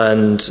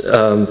 and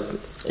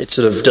it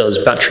sort of does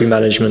battery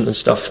management and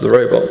stuff for the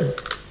robot.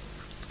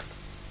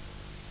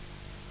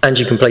 And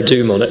you can play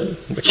Doom on it,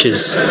 which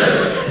is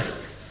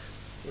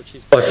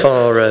by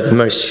far the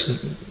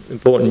most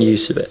important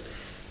use of it.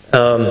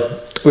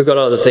 We've got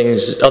other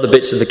things, other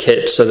bits of the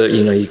kit, so that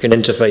you can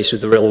interface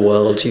with the real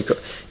world. You've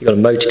got a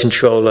motor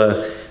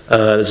controller.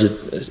 There's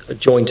a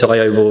joint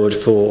I/O board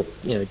for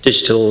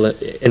digital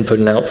input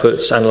and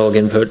outputs, analog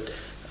input,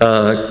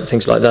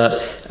 things like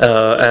that,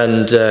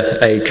 and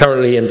a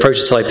currently in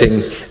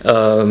prototyping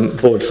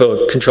board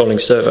for controlling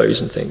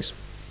servos and things.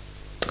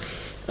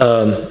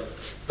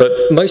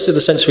 But most of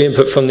the sensory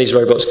input from these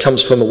robots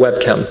comes from a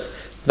webcam.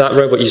 That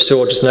robot you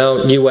saw just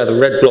now knew where the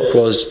red block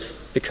was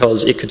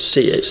because it could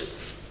see it.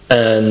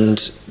 And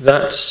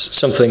that's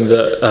something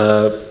that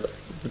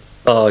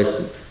our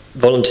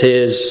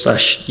volunteers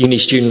 / uni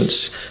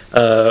students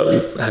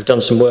have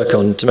done some work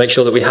on to make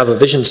sure that we have a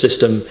vision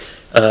system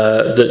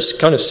that's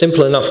kind of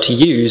simple enough to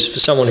use for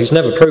someone who's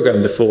never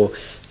programmed before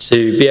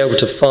to be able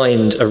to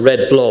find a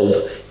red blob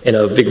in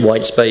a big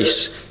white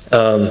space.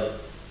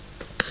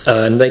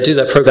 And they do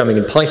their programming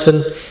in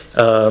Python,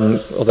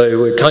 although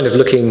we're kind of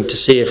looking to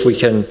see if we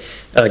can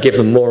give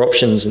them more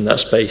options in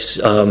that space.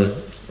 And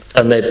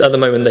at the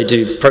moment they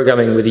do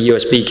programming with a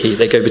USB key.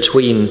 They go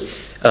between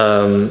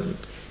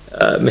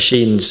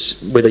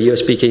machines with a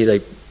USB key. They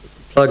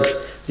plug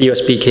the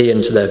USB key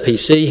into their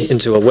PC,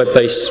 into a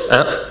web-based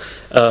app,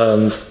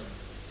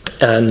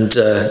 and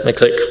they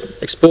click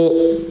export,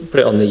 put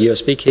it on the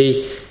USB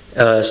key,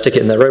 stick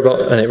it in their robot,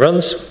 and it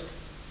runs.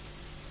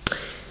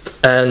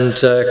 And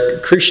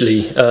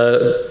crucially,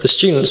 the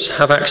students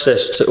have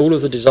access to all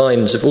of the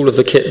designs of all of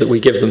the kit that we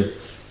give them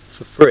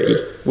for free.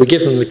 We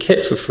give them the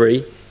kit for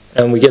free,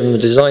 and we give them the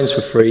designs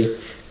for free,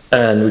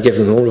 and we give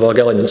them all of our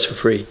guidance for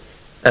free.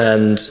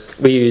 And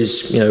we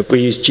use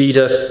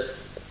GEDA,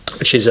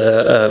 which is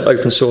an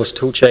open source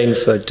toolchain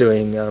for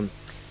doing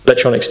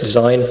electronics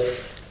design.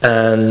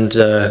 And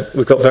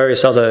we've got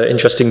various other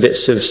interesting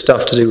bits of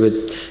stuff to do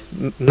with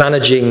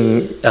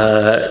managing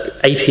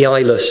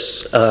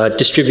API-less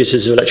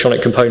distributors of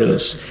electronic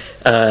components.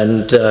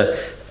 And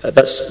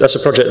that's a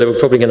project that we're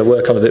probably going to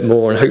work on a bit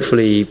more and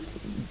hopefully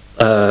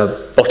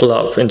bottle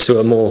up into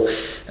a more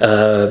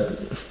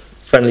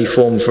friendly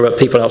form for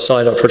people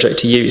outside our project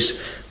to use.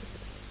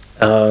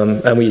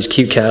 And we use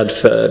QCAD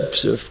for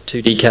sort of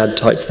 2D CAD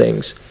type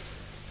things.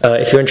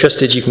 If you're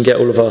interested, you can get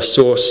all of our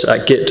source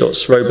at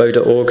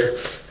git.srobo.org.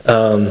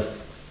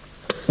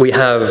 We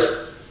have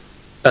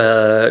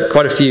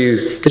quite a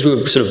few, because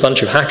we're sort of a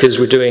bunch of hackers,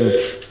 we're doing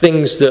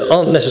things that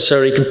aren't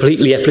necessarily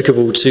completely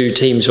applicable to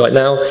teams right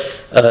now.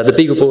 The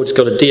BeagleBoard's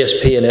got a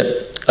DSP in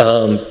it,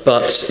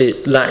 but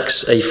it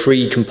lacks a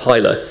free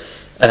compiler.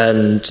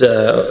 And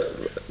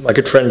my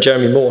good friend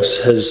Jeremy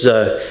Morse has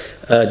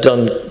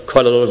done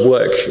quite a lot of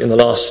work in the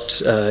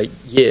last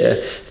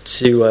year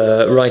to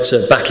write a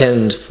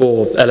backend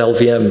for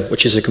LLVM,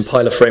 which is a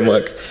compiler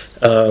framework,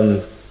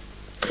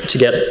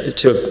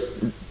 to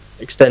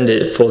extend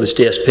it for this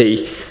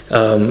DSP,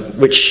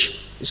 which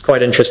is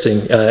quite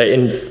interesting.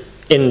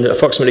 In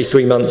approximately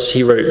 3 months,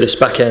 he wrote this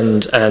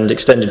backend and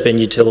extended bin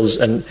utils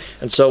and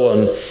so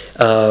on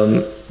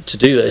to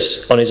do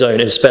this on his own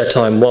in his spare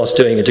time whilst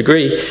doing a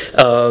degree.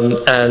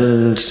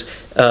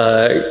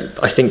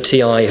 I think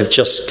TI have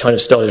just kind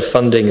of started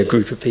funding a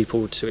group of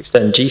people to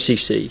extend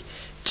GCC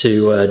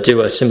to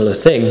do a similar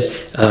thing,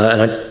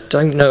 and I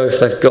don't know if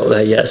they've got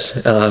there yet.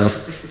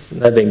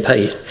 They're being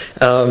paid.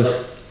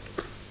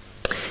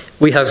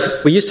 We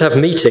used to have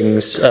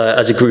meetings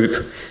as a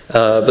group,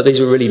 but these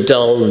were really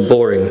dull and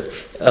boring.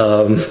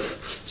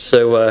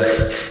 So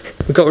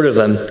we got rid of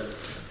them.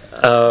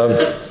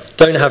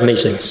 Don't have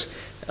meetings.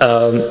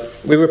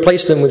 We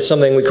replaced them with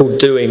something we call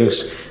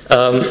doings,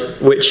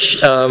 in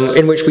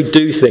which we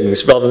do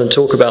things rather than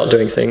talk about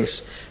doing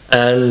things.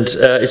 And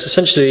it's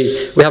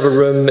essentially, we have a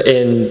room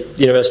in the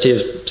University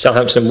of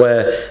Southampton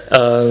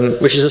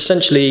which is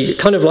essentially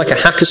kind of like a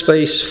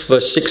hackerspace for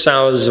 6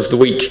 hours of the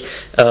week.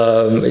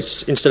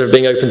 It's, instead of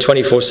being open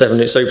 24/7,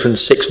 it's open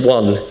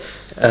 6/1.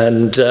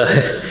 And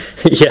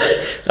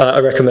I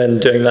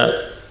recommend doing that.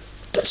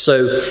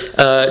 So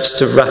just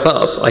to wrap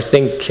up, I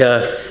think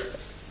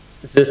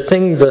the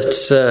thing that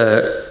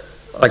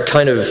I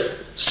kind of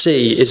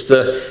see is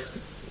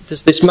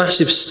there's this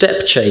massive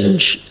step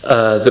change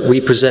that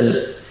we present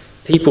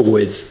people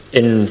with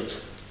in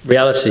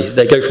reality.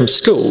 They go from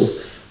school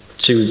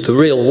to the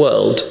real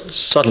world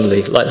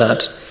suddenly like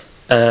that,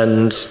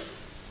 and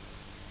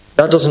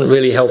that doesn't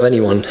really help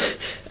anyone.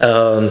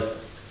 I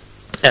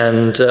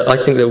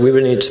think that we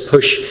really need to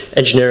push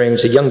engineering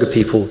to younger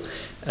people,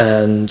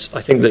 and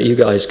I think that you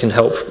guys can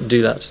help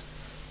do that.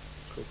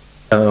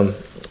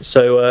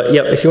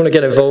 If you want to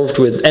get involved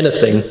with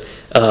anything,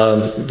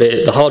 be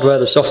it the hardware,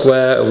 the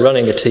software, or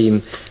running a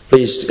team,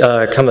 please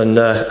come and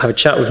have a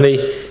chat with me.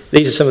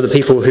 These are some of the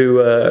people who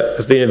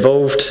have been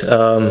involved.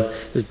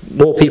 There's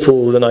more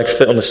people than I could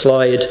fit on the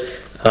slide,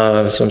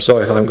 so I'm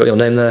sorry if I haven't got your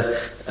name there.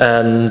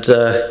 And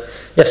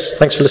yes,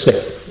 thanks for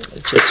listening.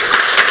 Cheers.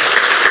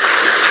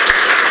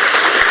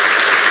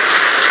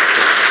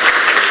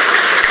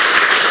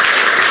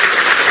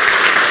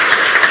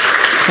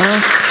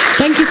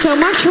 Thank you so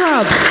much,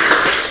 Rob.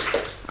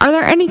 Are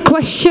there any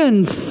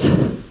questions?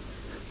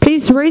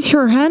 Please raise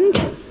your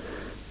hand,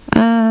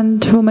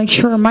 and we'll make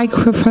sure a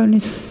microphone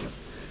is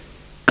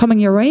coming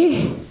your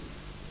way.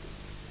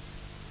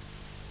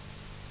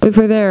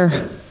 Over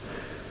there.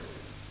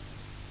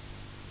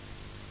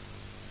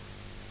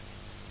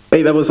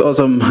 Hey, that was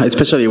awesome,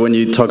 especially when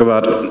you talk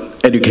about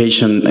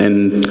education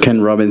and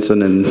Ken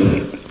Robinson and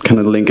kind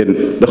of link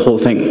it, the whole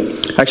thing.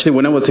 Actually,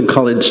 when I was in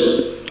college,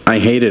 I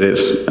hated it,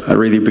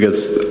 really,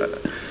 because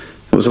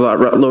it was a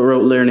lot of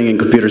rote learning in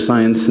computer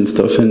science and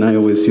stuff, and I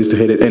always used to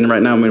hate it. And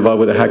right now I'm involved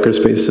with a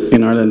hackerspace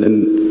in Ireland,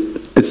 and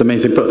it's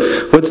amazing. But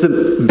what's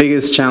the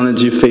biggest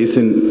challenge you face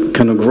in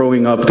kind of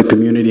growing up the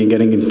community and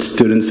getting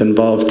students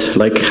involved?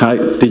 Like, how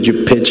did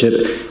you pitch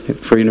it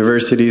for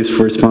universities,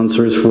 for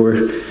sponsors,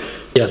 for...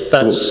 Yeah,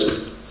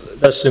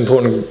 that's an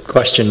important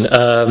question.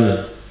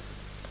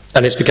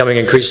 And it's becoming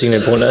increasingly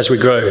important as we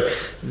grow.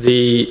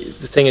 The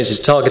thing is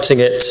targeting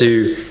it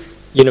to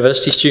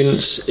university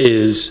students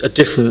is a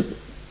different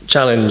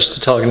challenge to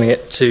targeting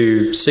it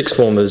to sixth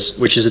formers,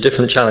 which is a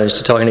different challenge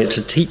to targeting it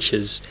to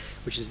teachers,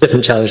 which is a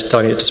different challenge to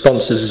targeting it to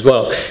sponsors as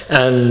well.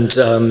 And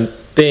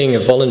being a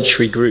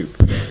voluntary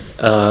group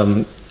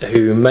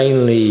who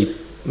mainly,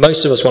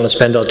 most of us want to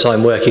spend our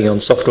time working on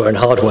software and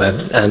hardware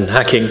and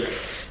hacking,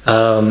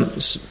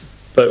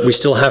 but we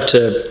still have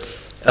to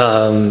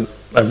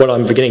and what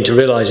I'm beginning to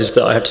realize is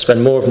that I have to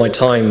spend more of my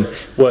time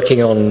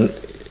working on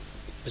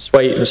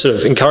sort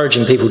of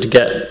encouraging people to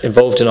get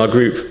involved in our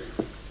group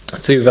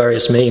through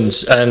various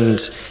means. And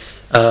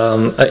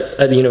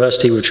at the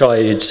university, we've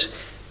tried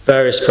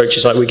various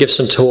approaches. Like we give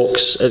some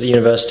talks at the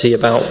university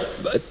about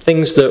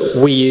things that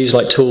we use,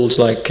 like tools.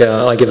 Like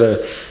I give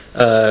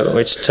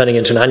it's turning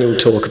into an annual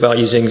talk about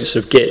using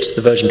sort of Git,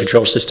 the version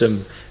control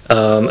system,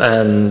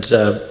 and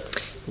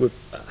we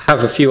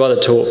have a few other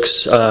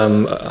talks,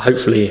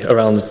 hopefully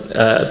around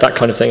that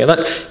kind of thing. And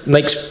that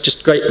makes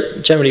just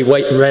great, generally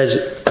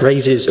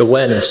raises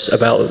awareness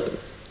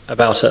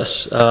about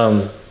us.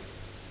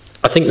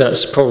 I think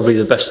that's probably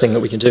the best thing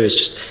that we can do, is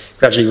just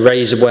gradually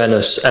raise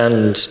awareness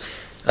and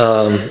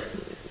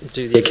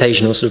do the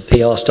occasional sort of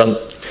PR stunt.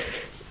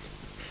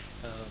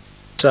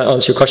 Does that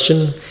answer your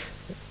question?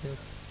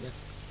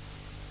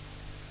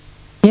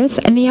 Yes,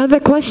 any other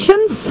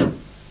questions?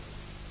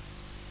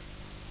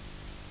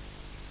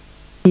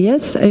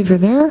 Yes, over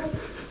there.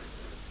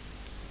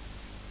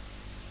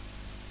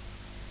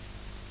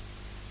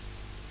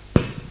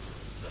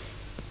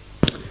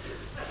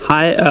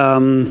 Hi,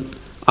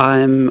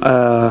 I'm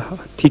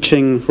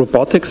teaching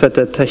robotics at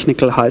the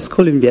Technical High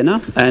School in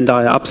Vienna, and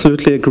I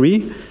absolutely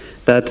agree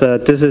that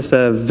this is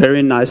a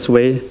very nice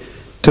way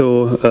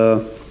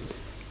to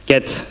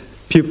get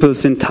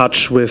pupils in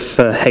touch with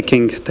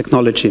hacking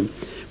technology.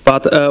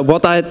 But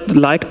what I'd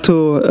like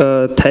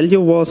to tell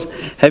you was,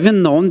 have you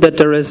known that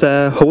there is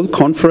a whole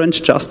conference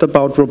just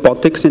about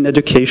robotics in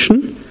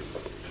education?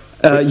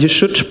 You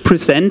should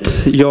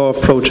present your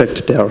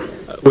project there.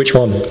 Which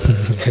one?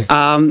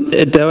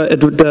 It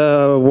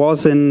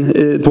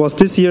was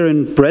this year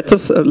in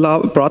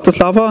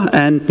Bratislava,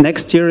 and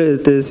next year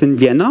it is in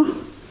Vienna.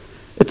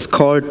 It's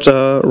called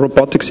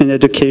Robotics in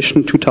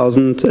Education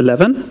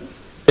 2011.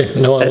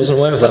 No, I wasn't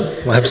aware of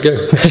that. I have to go.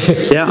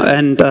 Yeah,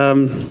 and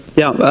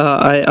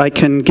I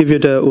can give you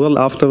the URL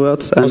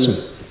afterwards. And, awesome.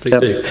 Please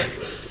do.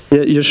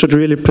 Yeah, you should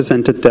really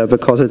present it there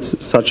because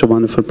it's such a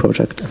wonderful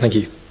project. Thank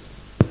you.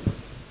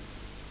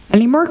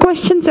 Any more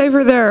questions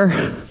over there?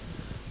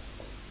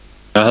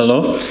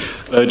 Hello.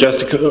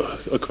 Just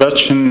a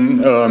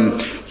question.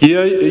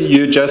 Here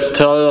you just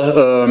tell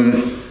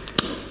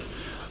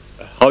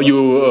how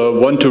you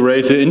want to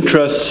raise the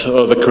interest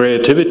or the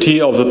creativity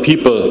of the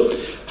people.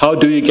 How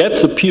do you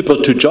get the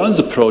people to join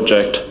the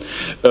project?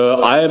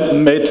 I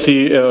made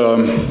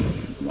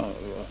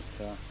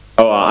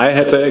I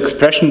had the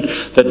expression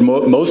that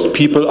most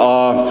people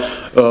are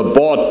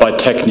bored by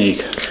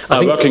technique.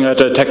 I'm working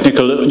at a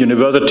technical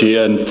university,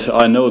 and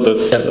I know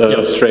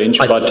that's strange,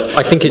 but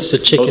I think it's a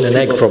chicken and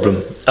egg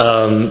problem,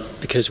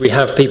 because we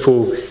have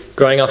people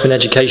growing up in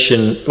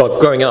education, well,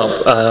 growing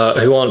up,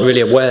 who aren't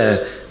really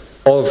aware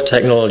of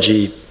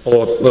technology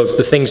or of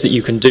the things that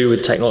you can do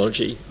with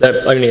technology.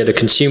 They're only at a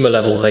consumer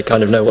level, they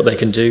kind of know what they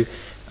can do,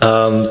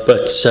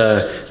 but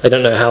they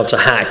don't know how to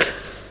hack.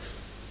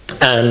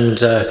 And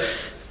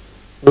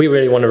we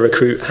really want to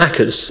recruit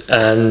hackers,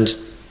 and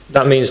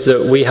that means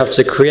that we have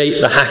to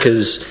create the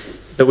hackers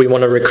that we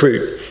want to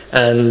recruit.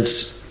 And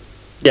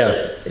yeah,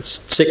 it's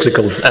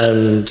cyclical,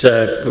 and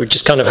we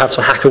just kind of have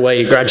to hack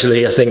away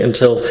gradually, I think,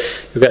 until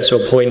we get to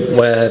a point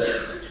where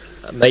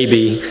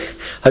maybe,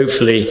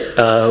 hopefully,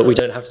 we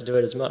don't have to do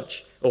it as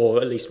much, or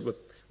at least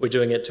we're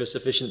doing it to a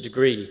sufficient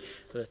degree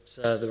that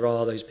there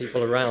are those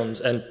people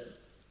around, and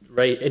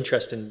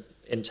interest in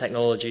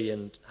technology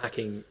and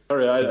hacking.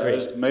 Sorry,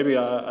 maybe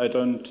I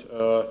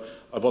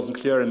wasn't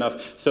clear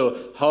enough. So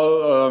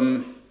how,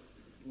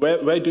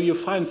 where do you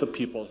find the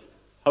people?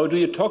 How do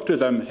you talk to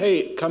them?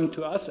 Hey, come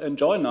to us and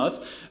join us.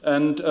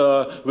 And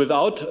how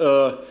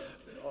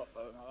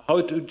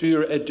do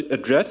you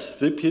address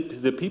the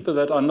people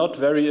that are not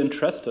very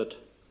interested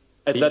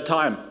at that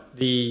time?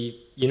 The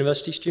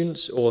university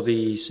students or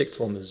the sixth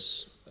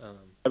formers?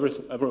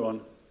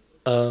 Everyone.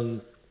 Well,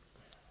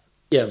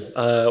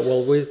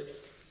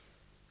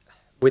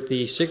 with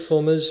the sixth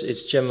formers,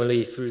 it's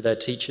generally through their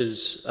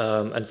teachers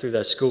and through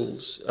their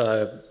schools.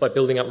 By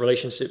building up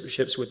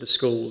relationships with the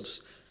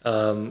schools,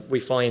 we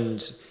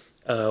find,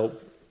 and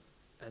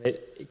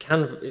you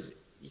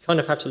kind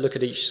of have to look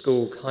at each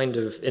school kind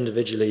of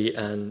individually,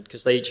 and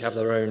because they each have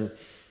their own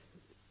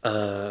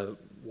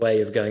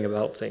way of going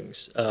about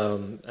things,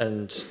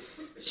 and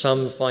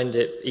some find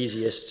it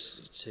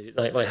easiest to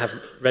like have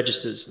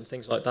registers and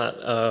things like that,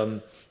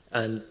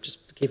 and just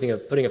putting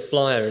a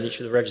flyer in each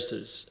of the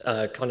registers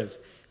kind of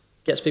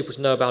gets people to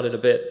know about it a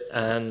bit,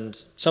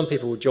 and some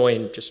people will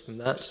join just from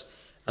that,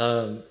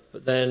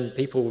 but then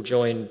people will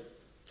join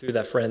through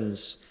their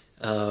friends,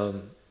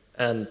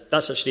 and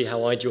that's actually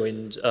how I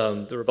joined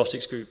the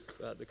robotics group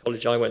at the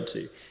college I went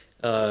to.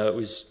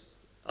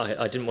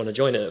 I didn't want to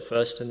join it at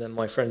first, and then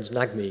my friends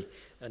nagged me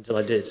until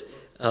I did.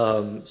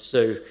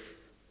 So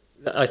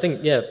I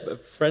think, yeah,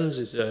 friends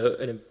is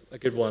a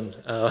good one,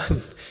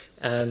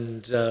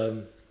 and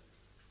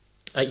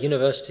at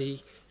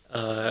university,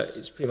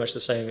 it's pretty much the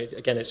same.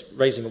 Again, it's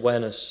raising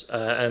awareness,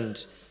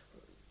 and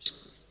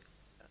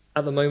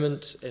at the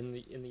moment in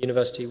the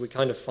university, we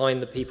kind of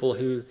find the people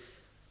who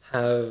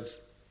have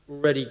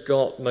already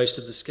got most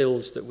of the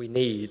skills that we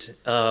need,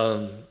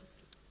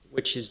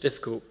 which is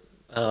difficult,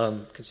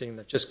 considering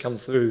they've just come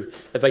through.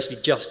 They've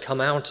basically just come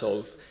out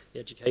of the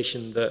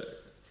education that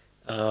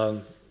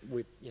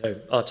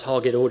our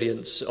target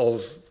audience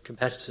of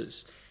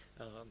competitors.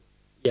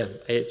 Yeah,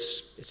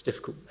 it's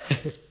difficult.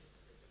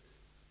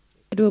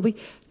 It will be.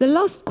 The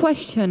last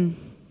question.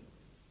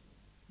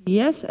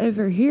 Yes,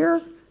 over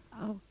here.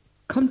 I'll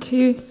come to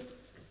you.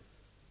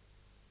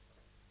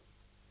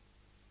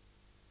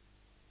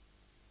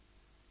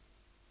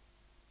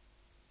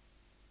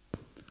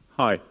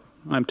 Hi,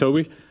 I'm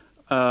Toby.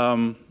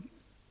 Thank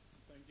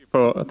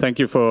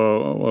you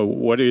for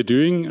what you're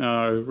doing.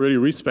 I really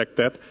respect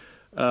that.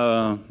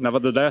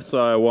 Nevertheless,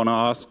 I want to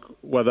ask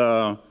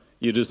whether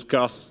you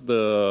discuss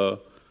the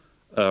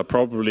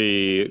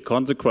probably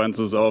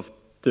consequences of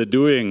the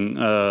doing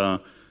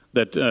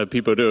that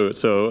people do.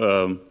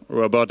 So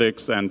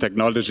robotics and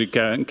technology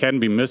can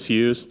be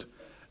misused,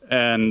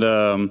 and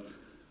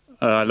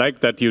I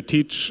like that you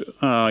teach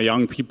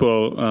young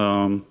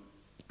people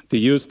to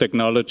use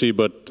technology,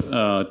 but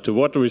to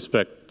what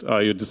respect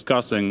are you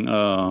discussing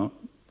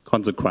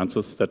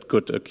consequences that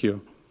could occur?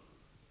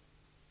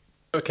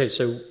 Okay,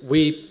 so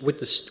with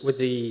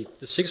the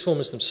sixth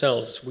formers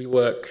themselves, we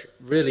work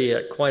really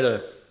at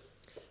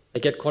they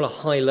get quite a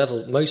high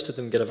level. Most of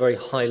them get a very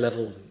high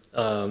level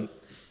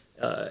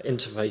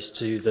interface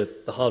to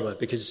the hardware,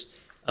 because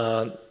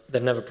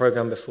they've never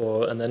programmed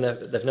before, and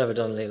they've never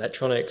done the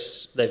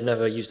electronics, they've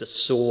never used a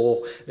saw,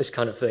 this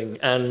kind of thing.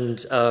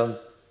 And I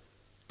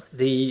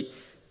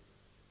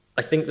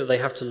think that they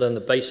have to learn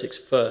the basics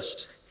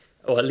first,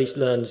 or at least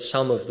learn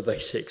some of the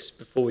basics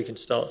before we can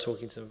start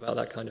talking to them about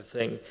that kind of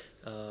thing.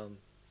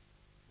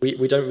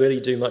 We don't really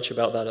do much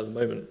about that at the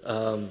moment,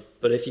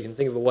 but if you can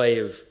think of a way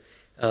of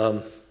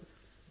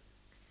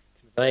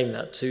conveying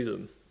that to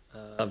them,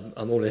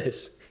 I'm all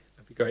ears.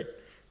 That'd be great.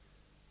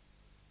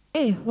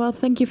 Hey, well,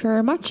 thank you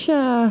very much,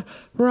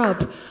 Rob.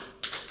 Give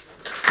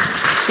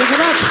it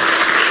up.